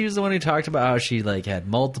 I thought she was the one who talked about how she like had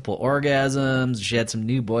multiple orgasms. She had some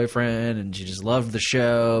new boyfriend, and she just loved the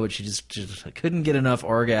show, but she just couldn't get enough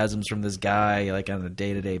orgasms from this guy like on a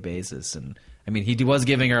day-to-day basis. And I mean, he was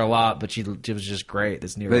giving her a lot, but it was just great.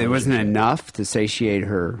 This new, But it wasn't enough to satiate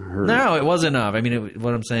her. No, it wasn't enough. I mean,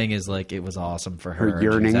 what I'm saying is like it was awesome for her. Her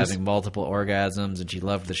yearnings. She was having multiple orgasms, and she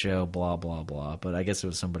loved the show. Blah blah blah. But I guess it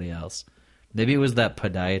was somebody else. Maybe it was that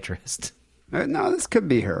podiatrist. No, this could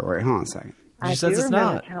be her. Wait, hold on a second. I says do it's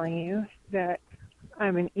remember not. telling you that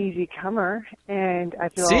I'm an easy comer, and I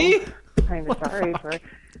feel See? kind of sorry for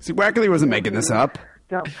See, Wackerly wasn't making this up.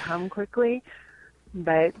 don't come quickly,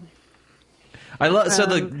 but I love. So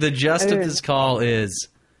the gist of this call is,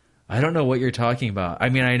 I don't know what you're talking about. I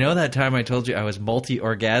mean, I know that time I told you I was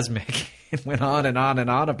multi-orgasmic and went on and on and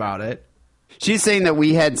on about it. She's saying that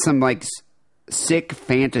we had some like sick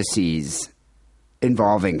fantasies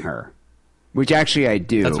involving her, which actually I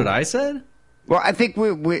do. That's what I said? Well, I think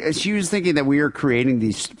she was thinking that we were fabricating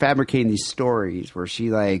these stories where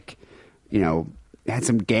she like, had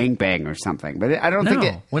some gangbang or something. But I don't think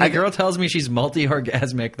it. When a girl tells me she's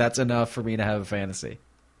multi-orgasmic, that's enough for me to have a fantasy.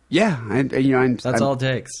 Yeah, That's all it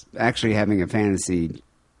takes. Actually having a fantasy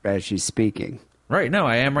as she's speaking. Right. No,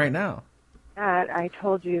 I am right now. I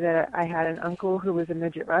told you that I had an uncle who was a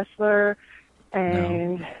midget wrestler,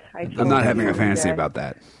 and I'm not having a fantasy about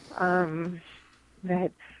that.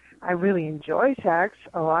 That I really enjoy sex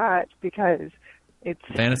a lot because it's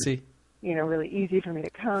Fantasy? really easy for me to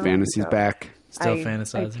come. Fantasy's So back. Still I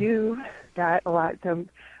fantasizing? do that a lot. So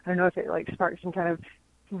I don't know if it like sparks some kind of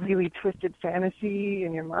really twisted fantasy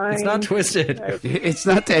in your mind. It's not twisted. It's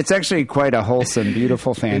not. It's actually quite a wholesome,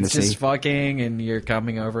 beautiful It's fantasy. just fucking, and you're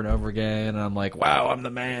coming over and over again, and I'm like, wow, I'm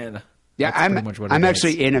the man. Yeah, That's pretty much what it I'm is.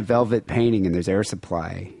 actually in a velvet painting, and there's air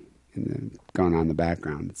supply going on in the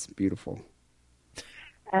background. It's beautiful.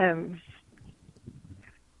 I don't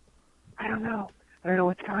know. I don't know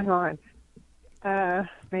what's going on.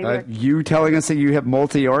 Maybe You telling us that you have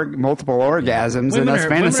multiple orgasms and us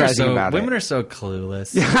fantasizing about women it. are so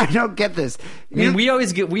clueless. I don't get this. I mean,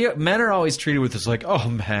 men are always treated with this like, oh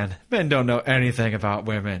man, men don't know anything about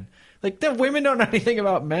women. Like, the women don't know anything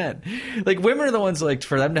about men. Like, women are the ones, like,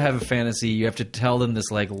 for them to have a fantasy, you have to tell them this,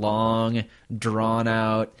 like, long,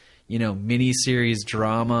 drawn-out, mini-series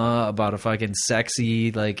drama about a fucking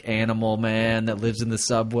sexy, like, animal man that lives in the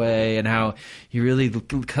subway and how he really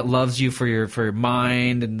loves you for your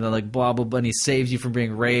mind and, like, blah, blah, blah, and he saves you from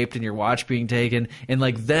being raped and your watch being taken. And,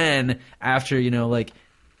 like, then, after,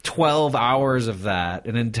 12 hours of that,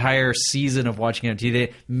 an entire season of watching it on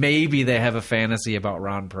TV, maybe they have a fantasy about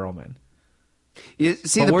Ron Perlman.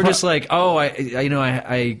 But we're just like, oh,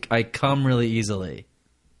 I come really easily,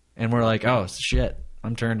 and we're like, oh shit,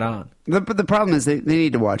 I'm turned on. But the problem is they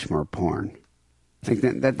need to watch more porn. Like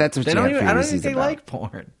that's what They you don't have even. I don't fantasies think they about. like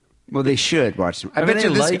porn. Well, they should watch them. I mean, they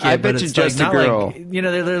like it, I but bet you it's just like, a not girl. like,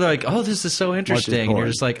 they're like, oh, this is so interesting, and porn. you're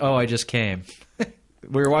just like, oh, I just came.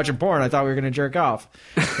 we were watching porn. I thought we were going to jerk off.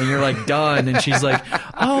 And you're like, done. And she's like,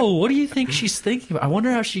 oh, what do you think she's thinking about? I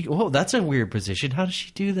wonder how she, oh, that's a weird position. How does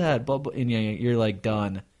she do that? Blah, blah. And you're like,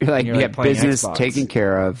 done. You're like, and you're playing business Xbox. taken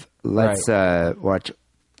care of. Let's watch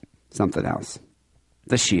something else.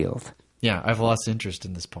 The Shield. Yeah, I've lost interest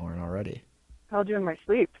in this porn already. I'll do in my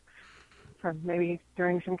sleep, from maybe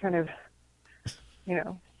during some kind of,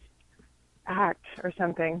 act or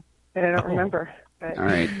something that I don't remember. But All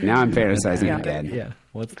right, now I'm fantasizing again. Yeah,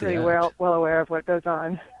 what's pretty the well aware of what goes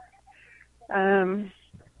on. I'm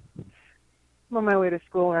on my way to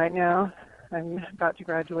school right now. I'm about to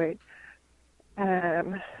graduate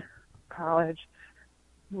college.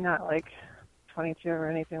 Not like 22 or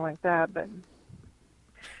anything like that, but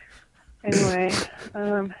anyway,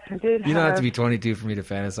 I did. You don't have to be 22 for me to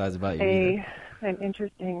fantasize about you. Either. An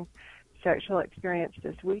interesting sexual experience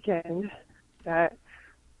this weekend that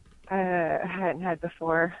I hadn't had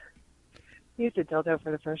before. Used a dildo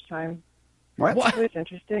for the first time. What? It was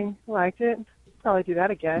interesting. Liked it. Probably do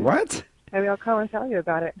that again. What? Maybe I'll call and tell you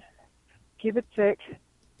about it. Keep it thick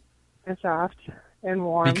and soft and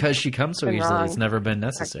warm. Because she comes so and easily, wrong. it's never been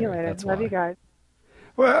necessary. Talk to you later. That's Love why. you guys.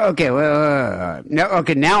 Well, okay.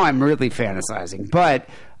 Now I'm really fantasizing, but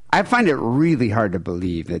I find it really hard to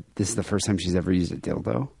believe that this is the first time she's ever used a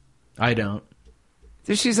dildo. I don't.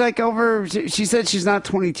 So she's like she said she's not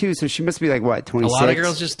 22, so she must be like, what, 26? A lot of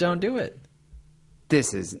girls just don't do it. They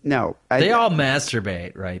all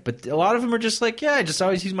masturbate, right? But a lot of them are just like, yeah, I just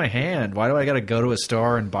always use my hand. Why do I got to go to a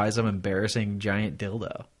store and buy some embarrassing giant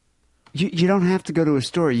dildo? You don't have to go to a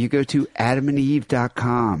store. You go to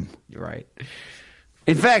adamandeve.com. You're right.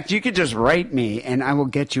 In fact, you could just write me, and I will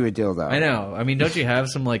get you a dildo. I know. I mean, don't you have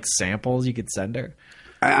some like samples you could send her?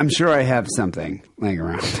 I'm sure I have something laying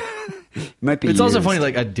around. It might be. It's also used. funny,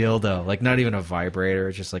 like a dildo, like not even a vibrator.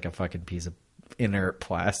 It's just like a fucking piece of inert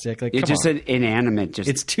plastic. Like, It's just on. an inanimate. Just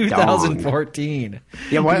It's 2014.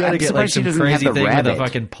 Yeah, why? You gotta I'm get surprised like she some doesn't crazy have the thing with a rabbit.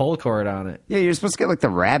 fucking pull cord on it, Yeah, you're supposed to get like the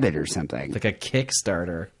rabbit or something, like a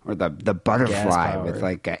Kickstarter. or the butterfly Gas-powered. with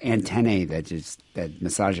like antennae that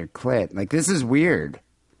massage your clit. Like, this is weird.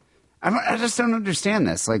 I just don't understand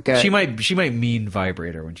this. Like, She might mean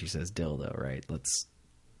vibrator when she says dildo, right? Let's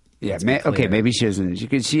yeah, be okay, clear. maybe she doesn't.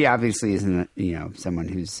 Because she obviously isn't, someone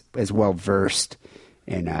who's as well versed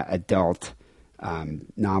in adult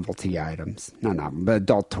novelty items, not novel, but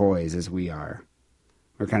adult toys as we are.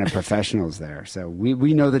 We're kind of professionals there, so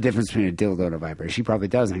we know the difference between a dildo and a vibrator. She probably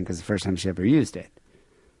doesn't, because the first time she ever used it.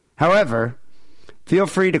 However, feel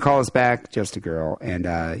free to call us back, Just a Girl, and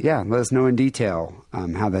let us know in detail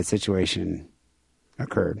how that situation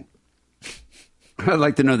occurred. I'd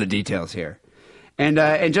like to know the details here.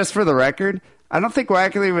 And just for the record, I don't think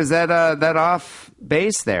Wackerly was that off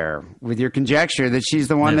base there with your conjecture that she's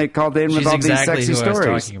the one that called in with She's all exactly these sexy who stories.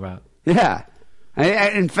 I was talking about. Yeah.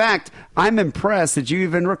 In fact, I'm impressed that you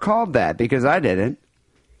even recalled that, because I didn't.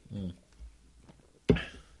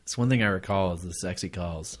 It's one thing I recall is the sexy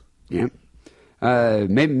calls. Yeah.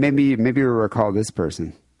 Maybe you'll recall this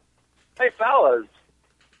person. Hey, fellas.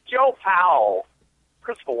 Joe Powell,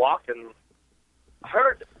 Christopher Walken. I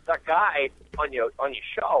heard that guy on your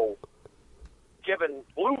show giving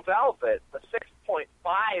Blue Velvet a 6.5.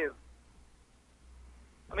 I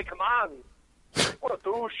mean, come on. What a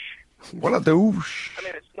douche. What a douche. I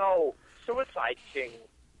mean, it's no Suicide King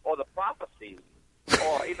or The Prophecy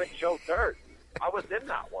or even Joe Dirt. I was in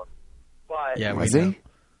that one. But Yeah, Was we he? know.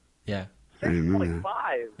 Yeah, I didn't remember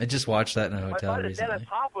 6.5. I just watched that in a My hotel buddy recently. Dennis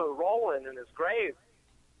Hopper rolling in his grave.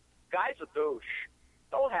 Guy's a douche.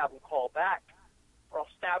 Don't have him call back, or I'll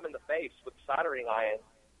stab him in the face with a soldering iron.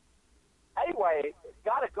 Anyway,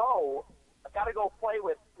 gotta go. I gotta go play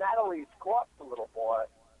with Natalie's corpse, the little boy.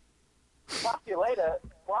 Talk to you later.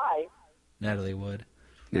 Bye. Natalie Wood.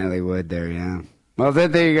 Natalie Wood there, yeah. Well,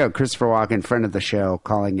 there you go. Christopher Walken, friend of the show,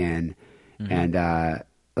 calling in and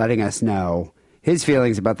letting us know his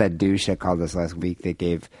feelings about that douche that called us last week that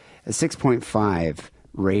gave a 6.5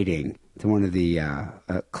 rating to one of the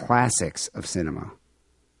classics of cinema.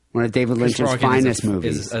 One of David Lynch's Christopher Walken finest is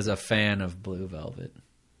movies. as a fan of Blue Velvet.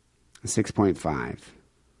 6.5.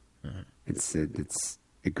 It's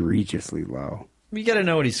egregiously low. You got to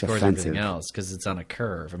know what he scores offensive. everything else because it's on a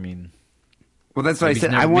curve. I mean, Well, that's what I maybe said.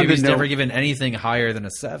 he's never, I wanted maybe he's to know. never given anything higher than a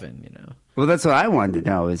 7. You know, Well, that's what I wanted to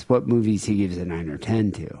know is what movies he gives a 9 or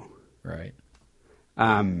 10 to. right?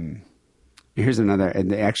 Here's another.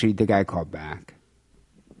 And actually, the guy called back.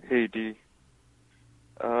 Hey D,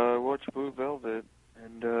 I watched Blue Velvet,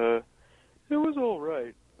 and it was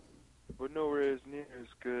alright, but nowhere as near as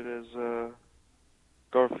good as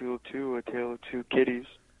Garfield 2, A Tale of Two Kitties.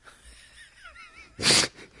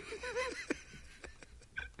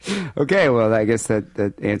 Okay, well, I guess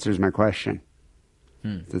that answers my question.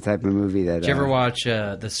 It's the type of movie that... Did you ever watch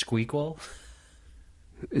The Squeakquel?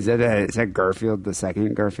 Is that Garfield, the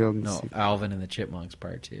second Garfield? No, Alvin and the Chipmunks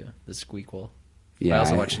Part 2, The Squeakquel. Yeah, I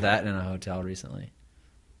also watched that in a hotel recently.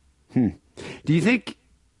 Do you think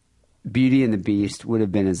Beauty and the Beast would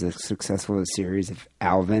have been as successful a series if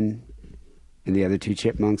Alvin and the other two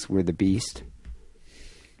chipmunks were the Beast?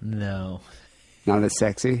 No. Not as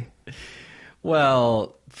sexy?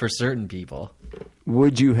 Well, for certain people.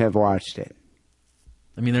 Would you have watched it?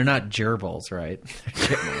 I mean, they're not gerbils, right? They're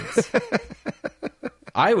chipmunks.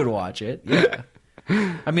 I would watch it, yeah.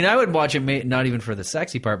 I mean, I would watch it not even for the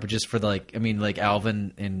sexy part, but just for like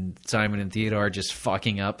Alvin and Simon and Theodore just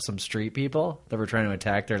fucking up some street people that were trying to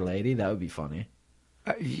attack their lady. That would be funny.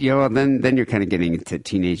 Well, then you're kind of getting into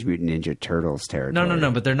Teenage Mutant Ninja Turtles territory.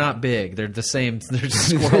 No, but they're not big. They're the same. They're just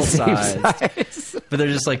squirrel size. But they're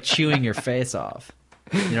just like chewing your face off.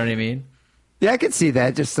 You know what I mean? Yeah, I could see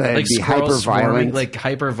that. Just like be hyper-violent. Like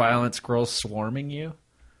hyper-violent squirrels swarming you.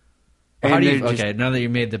 And how do you? Okay, now that you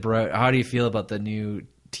made how do you feel about the new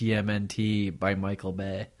TMNT by Michael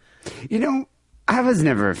Bay? You know, I was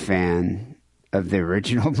never a fan of the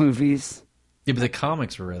original movies. Yeah, but the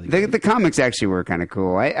comics were really good. The comics actually were kind of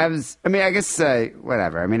cool. I guess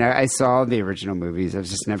whatever. I mean, I saw the original movies. I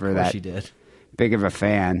was just never that big of a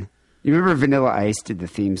fan. You remember Vanilla Ice did the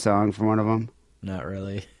theme song for one of them? Not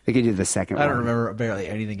really. They could do the second one. I don't remember barely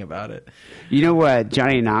anything about it. You know what?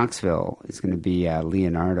 Johnny Knoxville is going to be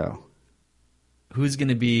Leonardo. Who's going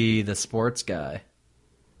to be the sports guy?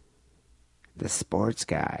 The sports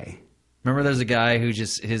guy. Remember, there's a guy who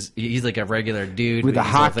he's like a regular dude with a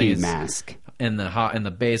hockey mask and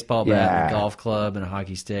the baseball bat, and the golf club, and a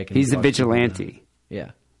hockey stick. And he's a vigilante.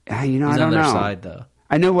 Yeah, you know, he's I don't on know. their side though.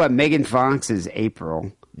 I know what Megan Fox is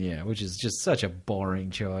April. Yeah, which is just such a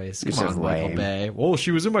boring choice. It's Come on, Michael Bay. Well,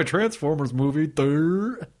 she was in my Transformers movie.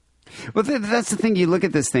 Well, that's the thing. You look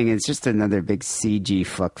at this thing; it's just another big CG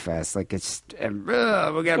fuckfest. Like it's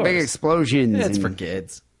we got big explosions. Yeah, it's for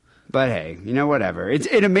kids. But hey, you know, whatever.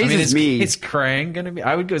 It amazes me. Is Krang going to be?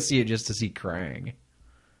 I would go see it just to see Krang,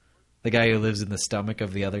 the guy who lives in the stomach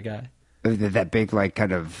of the other guy. That big, like,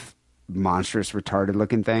 kind of monstrous,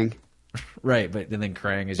 retarded-looking thing. Right, but then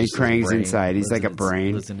Krang is just Krang's inside. He's like a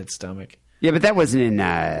brain. Lives in its stomach. Yeah, but that wasn't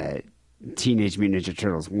in Teenage Mutant Ninja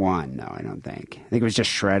Turtles 1, no, I don't think. I think it was just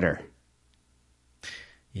Shredder.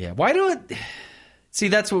 Yeah, why do it... See,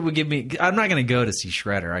 that's what would give me... I'm not going to go to see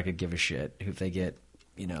Shredder. I could give a shit if they get,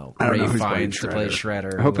 Ray Fiennes to play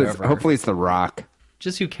Shredder. Hopefully it's The Rock.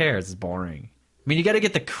 Just who cares? It's boring. I mean, you got to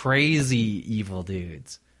get the crazy evil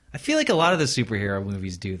dudes. I feel like a lot of the superhero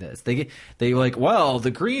movies do this. They like, well,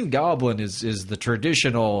 the Green Goblin is the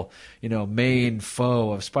traditional, main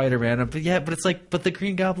foe of Spider-Man. But it's like, but the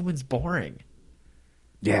Green Goblin's boring.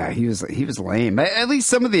 Yeah, he was lame. At least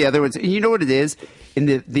some of the other ones. You know what it is?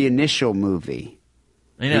 In the initial movie.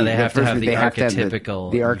 I know they have to have the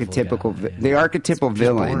archetypical, the archetypal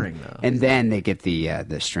villain, boring, and then they get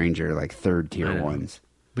the stranger, like third tier ones.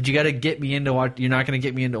 But you got to get me into watch. You're not going to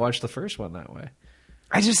get me into watch the first one that way.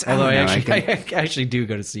 I actually do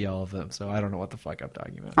go to see all of them, so I don't know what the fuck I'm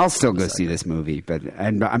talking about. I'll still go see this movie, but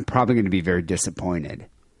I'm probably going to be very disappointed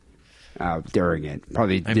during it.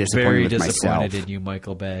 I'm very disappointed in you,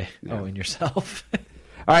 Michael Bay. Yeah. Oh, in yourself.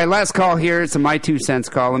 All right, last call here. It's a My 2 Cents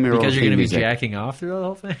call. Let me roll because you're going to be music. jacking off through the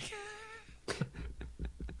whole thing.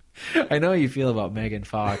 I know how you feel about Megan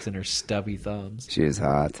Fox and her stubby thumbs. She is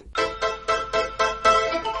hot.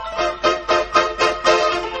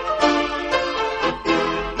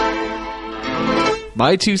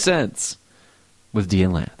 My 2 cents with Dee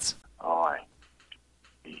and Lance. Hi.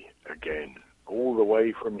 Again, all the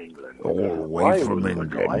way from England. All the way from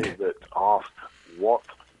England. The guy that asked, what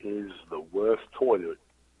is the worst toilet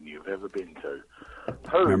you've ever been to?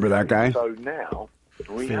 Remember that guy? So now,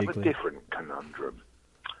 we have a different conundrum.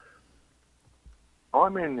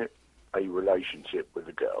 I'm in a relationship with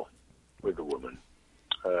a girl, with a woman,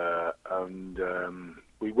 and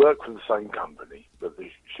we work for the same company, but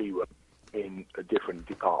she works in a different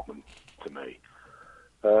department to me.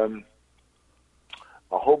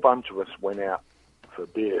 A whole bunch of us went out for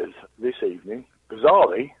beers this evening,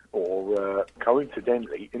 bizarrely or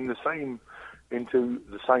coincidentally, into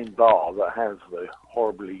the same bar that has the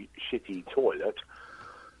horribly shitty toilet.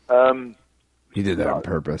 He did that on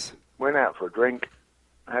purpose. Went out for a drink,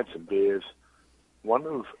 had some beers. One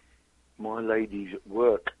of my lady's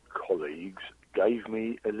work colleagues gave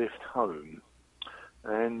me a lift home.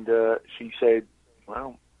 And she said,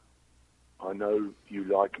 well, I know you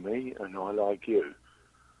like me and I like you.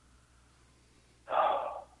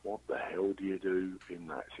 What the hell do you do in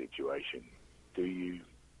that situation? Do you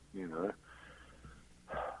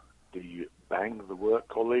bang the work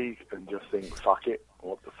colleague and just think, fuck it,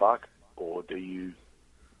 what the fuck? Or do you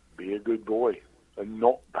be a good boy and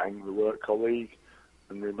not bang the work colleague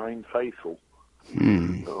and remain faithful?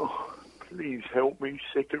 Oh, please help me,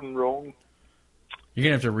 sick and wrong. You're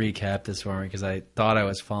going to have to recap this for me because I thought I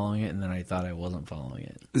was following it and then I thought I wasn't following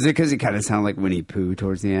it. Is it because he kind of sounded like Winnie Pooh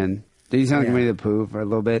towards the end? Did he sound like Winnie the Pooh for a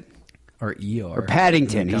little bit? Or Eeyore. Or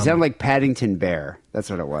Paddington. He sounded like Paddington Bear. That's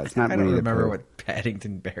what it was. Not I Winnie don't the remember Pooh. what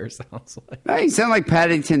Paddington Bear sounds like. No, he sounded like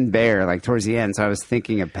Paddington Bear, like towards the end. So I was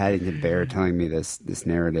thinking of Paddington Bear telling me this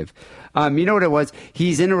narrative. You know what it was?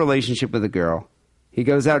 He's in a relationship with a girl. He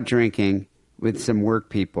goes out drinking with some work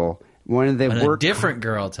people. A different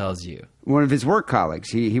girl tells you. One of his work colleagues.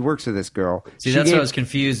 He works with this girl. See, that's why I was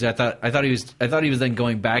confused. I thought he was then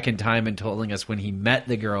going back in time and telling us when he met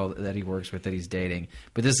the girl that he works with that he's dating.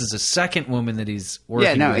 But this is a second woman that he's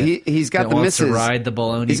working with. He's got that the wants missus. to ride the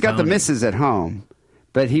baloney. He's got the pony. missus at home,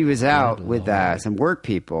 but he was out with some work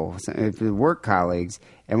people, some work colleagues,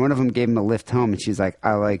 and one of them gave him a lift home. And she's like,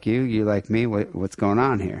 "I like you. You like me. What's going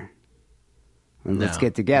on here? Well, let's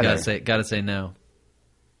get together." Gotta say no.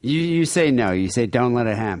 You say no. You say don't let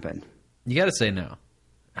it happen. You got to say no.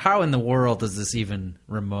 How in the world is this even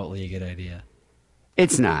remotely a good idea?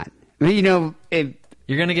 It's not. I mean,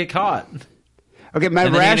 you're going to get caught. Okay, my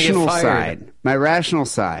rational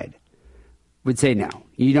side would say no.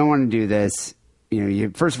 You don't want to do this.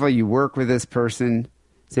 First of all, you work with this person,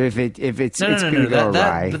 so if it's going to go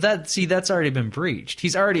awry. That's already been breached.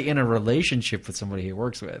 He's already in a relationship with somebody he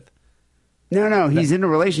works with. No, he's in a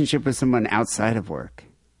relationship with someone outside of work.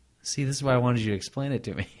 See, this is why I wanted you to explain it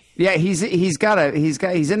to me. Yeah, he's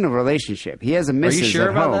in a relationship. He has a missus. Are you sure at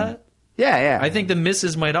about home. that? Yeah. I think the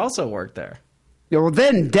missus might also work there. Yeah, well,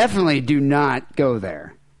 then definitely do not go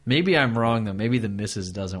there. Maybe I'm wrong though. Maybe the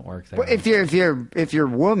missus doesn't work there. Well, if your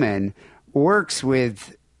woman works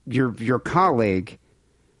with your colleague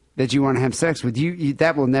that you want to have sex with, you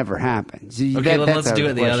that will never happen. So let's do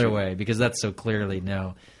it the other way because that's so clearly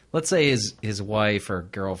no. Let's say his wife or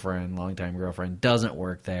girlfriend, longtime girlfriend, doesn't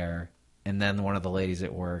work there, and then one of the ladies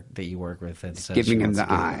at work that you work with says giving him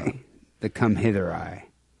the eye, the come hither eye,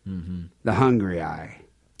 the hungry eye.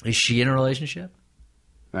 Is she in a relationship?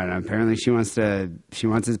 And apparently she wants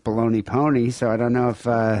his baloney pony. So I don't know if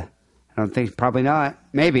I don't think probably not.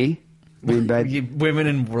 Maybe. I mean, but women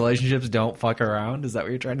in relationships don't fuck around. Is that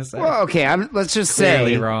what you're trying to say? Well, okay. Let's just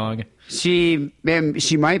Clearly say wrong. She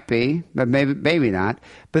might be, but maybe not.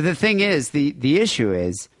 But the thing is, the issue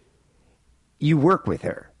is, you work with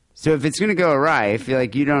her. So if it's going to go awry, if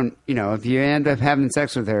you don't, if you end up having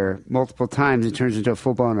sex with her multiple times, it turns into a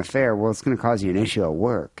full blown affair. Well, it's going to cause you an issue at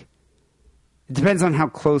work. It depends on how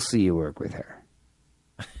closely you work with her.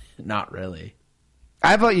 Not really.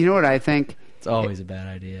 You know what I think? It's always a bad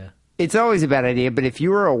idea. It's always a bad idea, but if you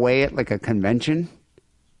were away at like a convention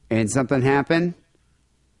and something happened,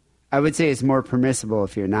 I would say it's more permissible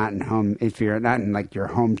if you're not in like your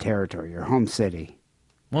home territory, your home city.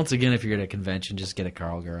 Once again, if you're at a convention, just get a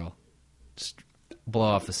Carl girl. Just blow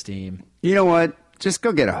off the steam. You know what? Just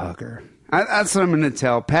go get a hooker. That's what I'm going to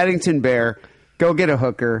tell Paddington Bear. Go get a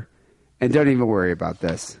hooker and don't even worry about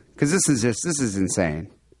this because this is insane.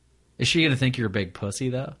 Is she going to think you're a big pussy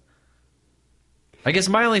though? I guess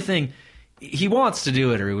my only thing, he wants to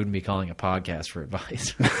do it or he wouldn't be calling a podcast for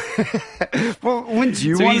advice. Well, wouldn't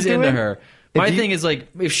you so want he's to do into it? her. My thing is like,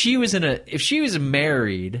 if she was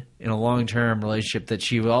married in a long-term relationship that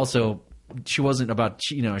she wasn't about,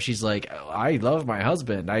 she's like, I love my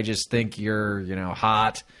husband. I just think you're,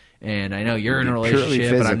 hot. And I know you're in a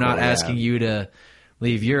relationship, but I'm not asking you to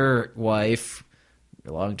leave your wife,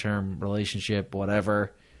 your long-term relationship,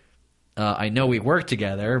 whatever. I know we work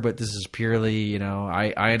together, but this is purely,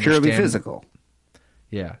 I understand. Purely physical.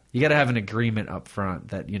 Yeah. You got to have an agreement up front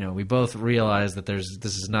that, we both realize that this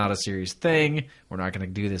is not a serious thing. We're not going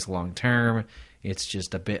to do this long term. It's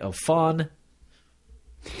just a bit of fun.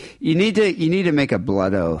 You need to make a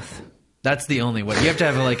blood oath. That's the only way. You have to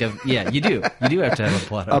have you do. You do have to have a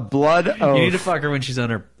blood oath. A blood oath. You need to fuck her when she's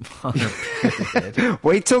on her period.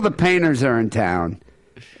 Wait till the painters are in town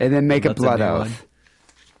and then make a blood oath.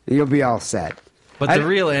 You'll be all set. But the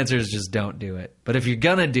real answer is just don't do it. But if you're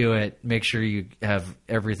gonna do it, make sure you have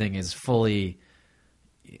everything is fully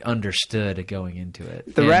understood going into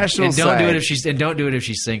it. The rational don't side. don't do it if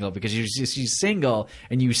she's single because if she's single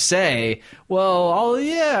and you say, well,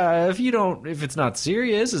 if it's not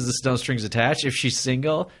serious, is this no strings attached? If she's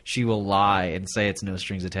single, she will lie and say it's no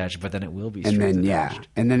strings attached, but then it will be strings attached.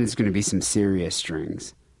 And then it's going to be some serious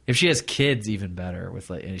strings. If she has kids, even better.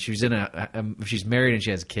 If she's married and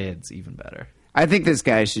she has kids, even better. I think this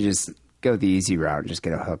guy should just go the easy route and just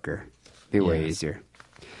get a hooker. Be way easier.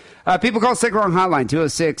 People call Sick Wrong Hotline,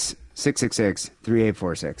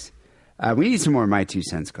 206-666-3846. We need some more My Two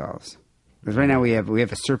Cents calls. Because right now we have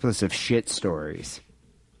a surplus of shit stories,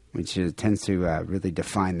 which tends to really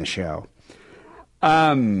define the show.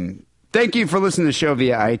 Thank you for listening to the show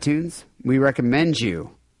via iTunes. We recommend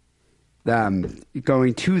you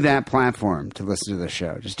going to that platform to listen to the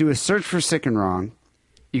show. Just do a search for Sick and Wrong.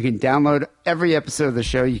 You can download every episode of the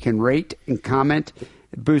show. You can rate and comment.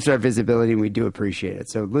 It boosts our visibility, and we do appreciate it.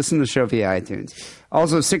 So listen to the show via iTunes.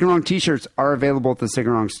 Also, Sick and Wrong t-shirts are available at the Sick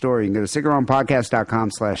and Wrong store. You can go to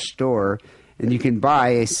sickandwrongpodcast.com/store, and you can buy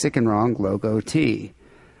a Sick and Wrong logo tee.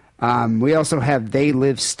 We also have They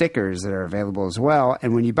Live stickers that are available as well.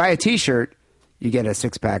 And when you buy a t-shirt, you get a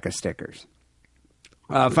 6-pack of stickers.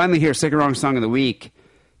 Finally here, Sick and Wrong Song of the Week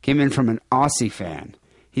came in from an Aussie fan.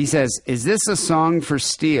 He says, is this a song for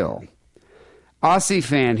Steel? Aussie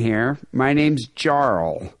fan here. My name's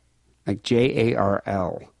Jarl. Like Jarl.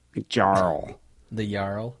 Like Jarl. The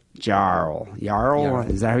Jarl? Jarl. Jarl?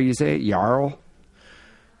 Is that how you say it? Jarl?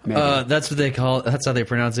 That's what they call it. That's how they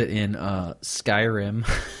pronounce it in Skyrim.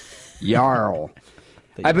 Jarl.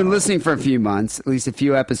 I've been listening for a few months, at least a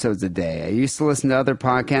few episodes a day. I used to listen to other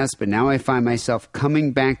podcasts, but now I find myself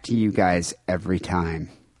coming back to you guys every time.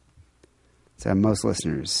 So most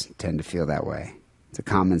listeners tend to feel that way. It's a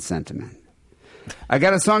common sentiment. I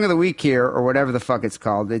got a song of the week here, or whatever the fuck it's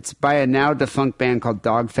called. It's by a now defunct band called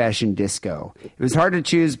Dog Fashion Disco. It was hard to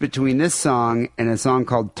choose between this song and a song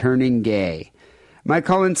called Turning Gay. Might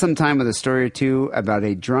call in sometime with a story or two about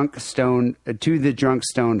the Drunk Stone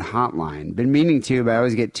hotline. Been meaning to, but I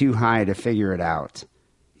always get too high to figure it out.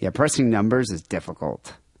 Yeah, pressing numbers is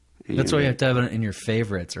difficult. That's why you have to have it in your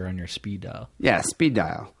favorites or on your speed dial. Yeah, speed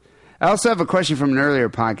dial. I also have a question from an earlier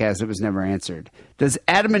podcast that was never answered. Does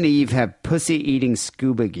Adam and Eve have pussy-eating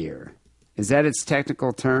scuba gear? Is that its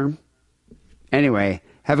technical term? Anyway,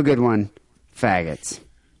 have a good one. Faggots.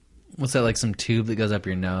 What's that, like some tube that goes up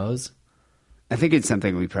your nose? I think it's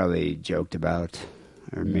something we probably joked about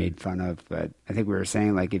or made fun of, but I think we were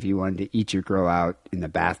saying, like, if you wanted to eat your girl out in the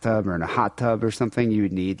bathtub or in a hot tub or something, you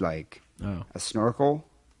would need, like, a snorkel.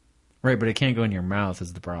 Right, but it can't go in your mouth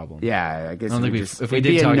is the problem. Yeah, I guess I don't think if we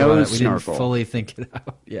did talk about it, we didn't fully think it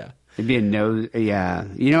out. Yeah. It'd be a nose, yeah.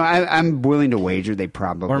 You know, I'm willing to wager they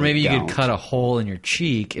probably Or maybe don't. You could cut a hole in your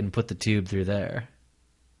cheek and put the tube through there.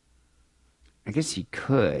 I guess you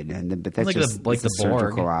could, but that's like just the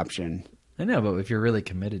surgical Borg option. I know, but if you're really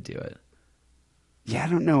committed to it. Yeah, I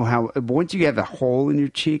don't know how. Once you have a hole in your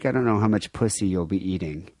cheek, I don't know how much pussy you'll be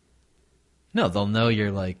eating. No, they'll know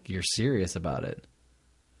you're serious about it.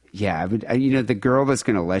 Yeah, the girl that's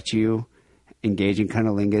going to let you engage in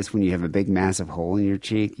cunnilingus when you have a big, massive hole in your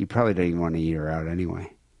cheek, you probably don't even want to eat her out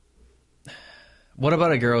anyway. What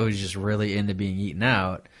about a girl who's just really into being eaten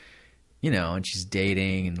out, and she's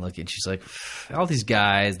dating and she's like, all these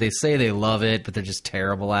guys, they say they love it, but they're just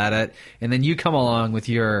terrible at it. And then you come along with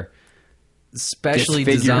your specially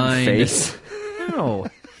designed face. No,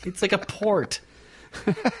 it's like a port.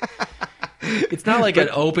 It's not like an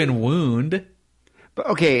open wound. But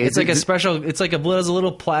okay, it's like a special. It's like there's a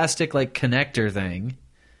little plastic like connector thing,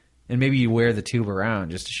 and maybe you wear the tube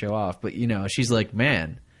around just to show off. But she's like,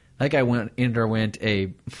 man, that guy underwent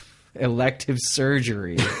a elective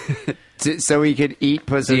surgery so he could eat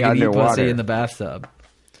pussy underwater. Eat pussy in the bathtub.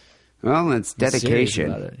 Well, that's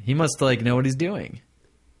dedication. He must know what he's doing,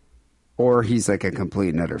 or he's like a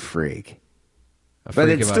complete and utter freak. But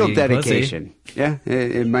it's still dedication. Pussy. Yeah,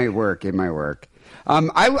 it might work. It might work.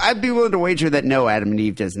 I'd be willing to wager that no, Adam and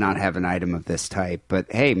Eve does not have an item of this type.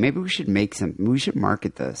 But hey, maybe we should make some. We should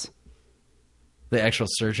market this. The actual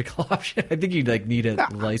surgical option. I think you'd need a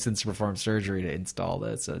license to perform surgery to install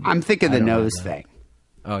this. I'm thinking the nose thing.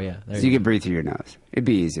 Oh yeah, so you can breathe through your nose. It'd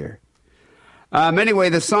be easier. Anyway,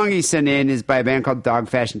 the song he sent in is by a band called Dog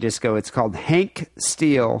Fashion Disco. It's called Hank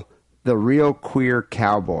Steele, the Real Queer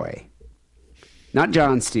Cowboy. Not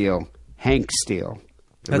John Steele, Hank Steele.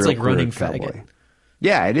 That's like Running Faggot.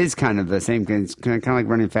 Yeah, it is kind of the same. It's kind of like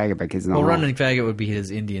Running Faggot by Kids in the Hall. Running Faggot would be his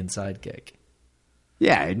Indian sidekick.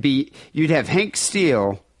 Yeah, you'd have Hank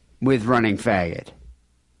Steele with Running Faggot.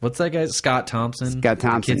 What's that guy? Scott Thompson. Scott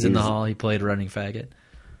Thompson. Kids in the Hall. He played Running Faggot.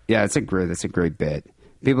 Yeah, that's a great bit.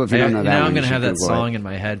 People, if you don't know that, now I'm going to have that song in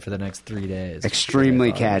my head for the next 3 days.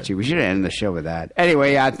 Extremely catchy. We should end the show with that.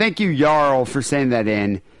 Anyway, thank you, Jarl, for sending that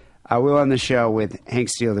in. We'll end the show with Hank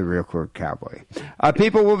Steele, the Real Queer Cowboy.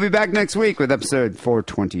 People, we'll be back next week with episode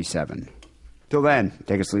 427. Till then,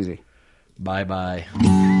 take it sleazy. Bye-bye.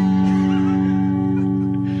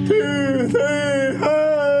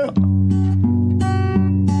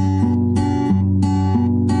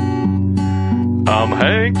 I'm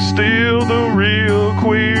Hank Steele, the Real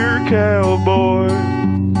queer cowboy.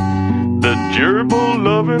 The gerbil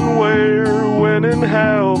loving where, when, and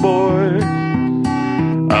how, boy.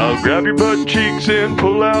 I'll grab your butt cheeks and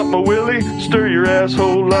pull out my willy, stir your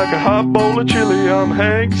asshole like a hot bowl of chili. I'm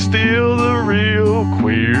Hank Steele, the real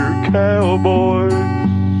queer cowboy.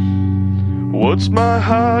 What's my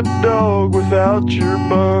hot dog without your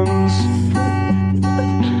buns?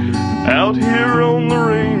 Out here on the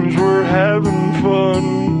range we're having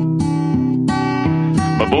fun.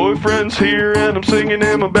 My boyfriend's here and I'm singing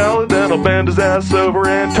him a ballad, and I'll bend his ass over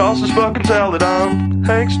and toss his fucking salad. I'm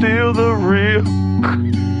Hank Steele, the real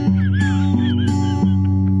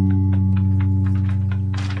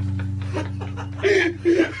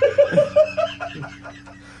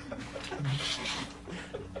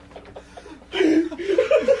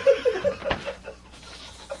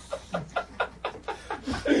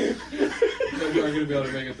We're not gonna be able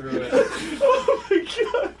to make it through it. Oh my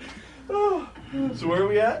god. Oh. So where are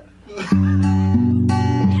we at?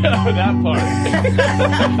 That part.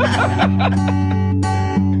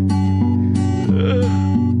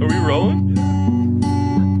 Are we rolling?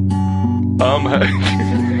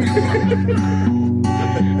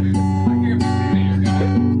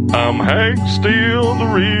 I'm Hank Steele, the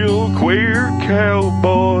real queer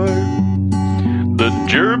cowboy. The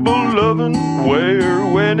gerbil loving where,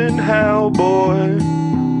 when, and how, boy.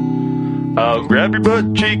 I'll grab your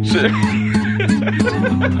butt cheeks and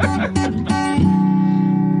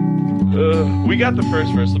we got the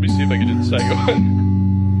first verse. Let me see if I can do the second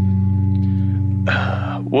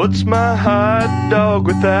one. What's my hot dog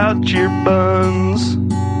without your buns?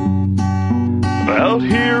 Out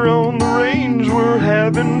here on the range we're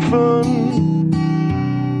having fun.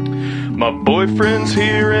 My boyfriend's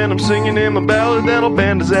here and I'm singing him a ballad that'll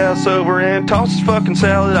bend his ass over and toss his fucking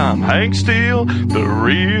salad. I'm Hank Steele, the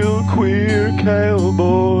real queer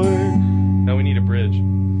cowboy. Now we need a bridge.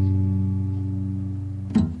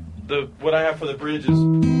 What I have for the bridge is...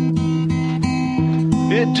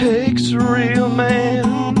 It takes a real man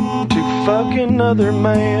to fuck another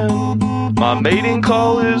man. My mating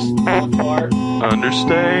call is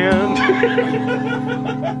understand.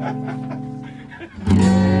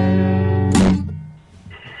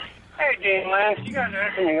 Hey, Dean Lance, you guys are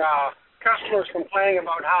having customers complaining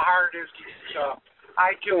about how hard it is to use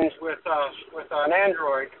iTunes with an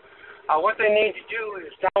Android. What they need to do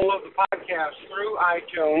is download the podcast through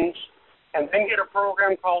iTunes and then get a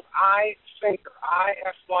program called iSyncer,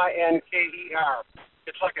 ISYNKER.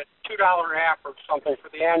 It's like a $2 app or something for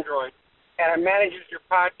the Android, and it manages your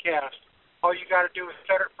podcast. All you got to do is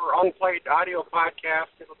set it for unplayed audio podcast.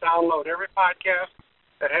 It'll download every podcast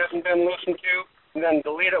that hasn't been listened to, and then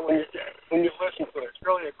delete it when you listen to it. It's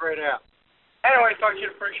really a great app. Anyway, thought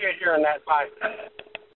you'd appreciate hearing that. Bye.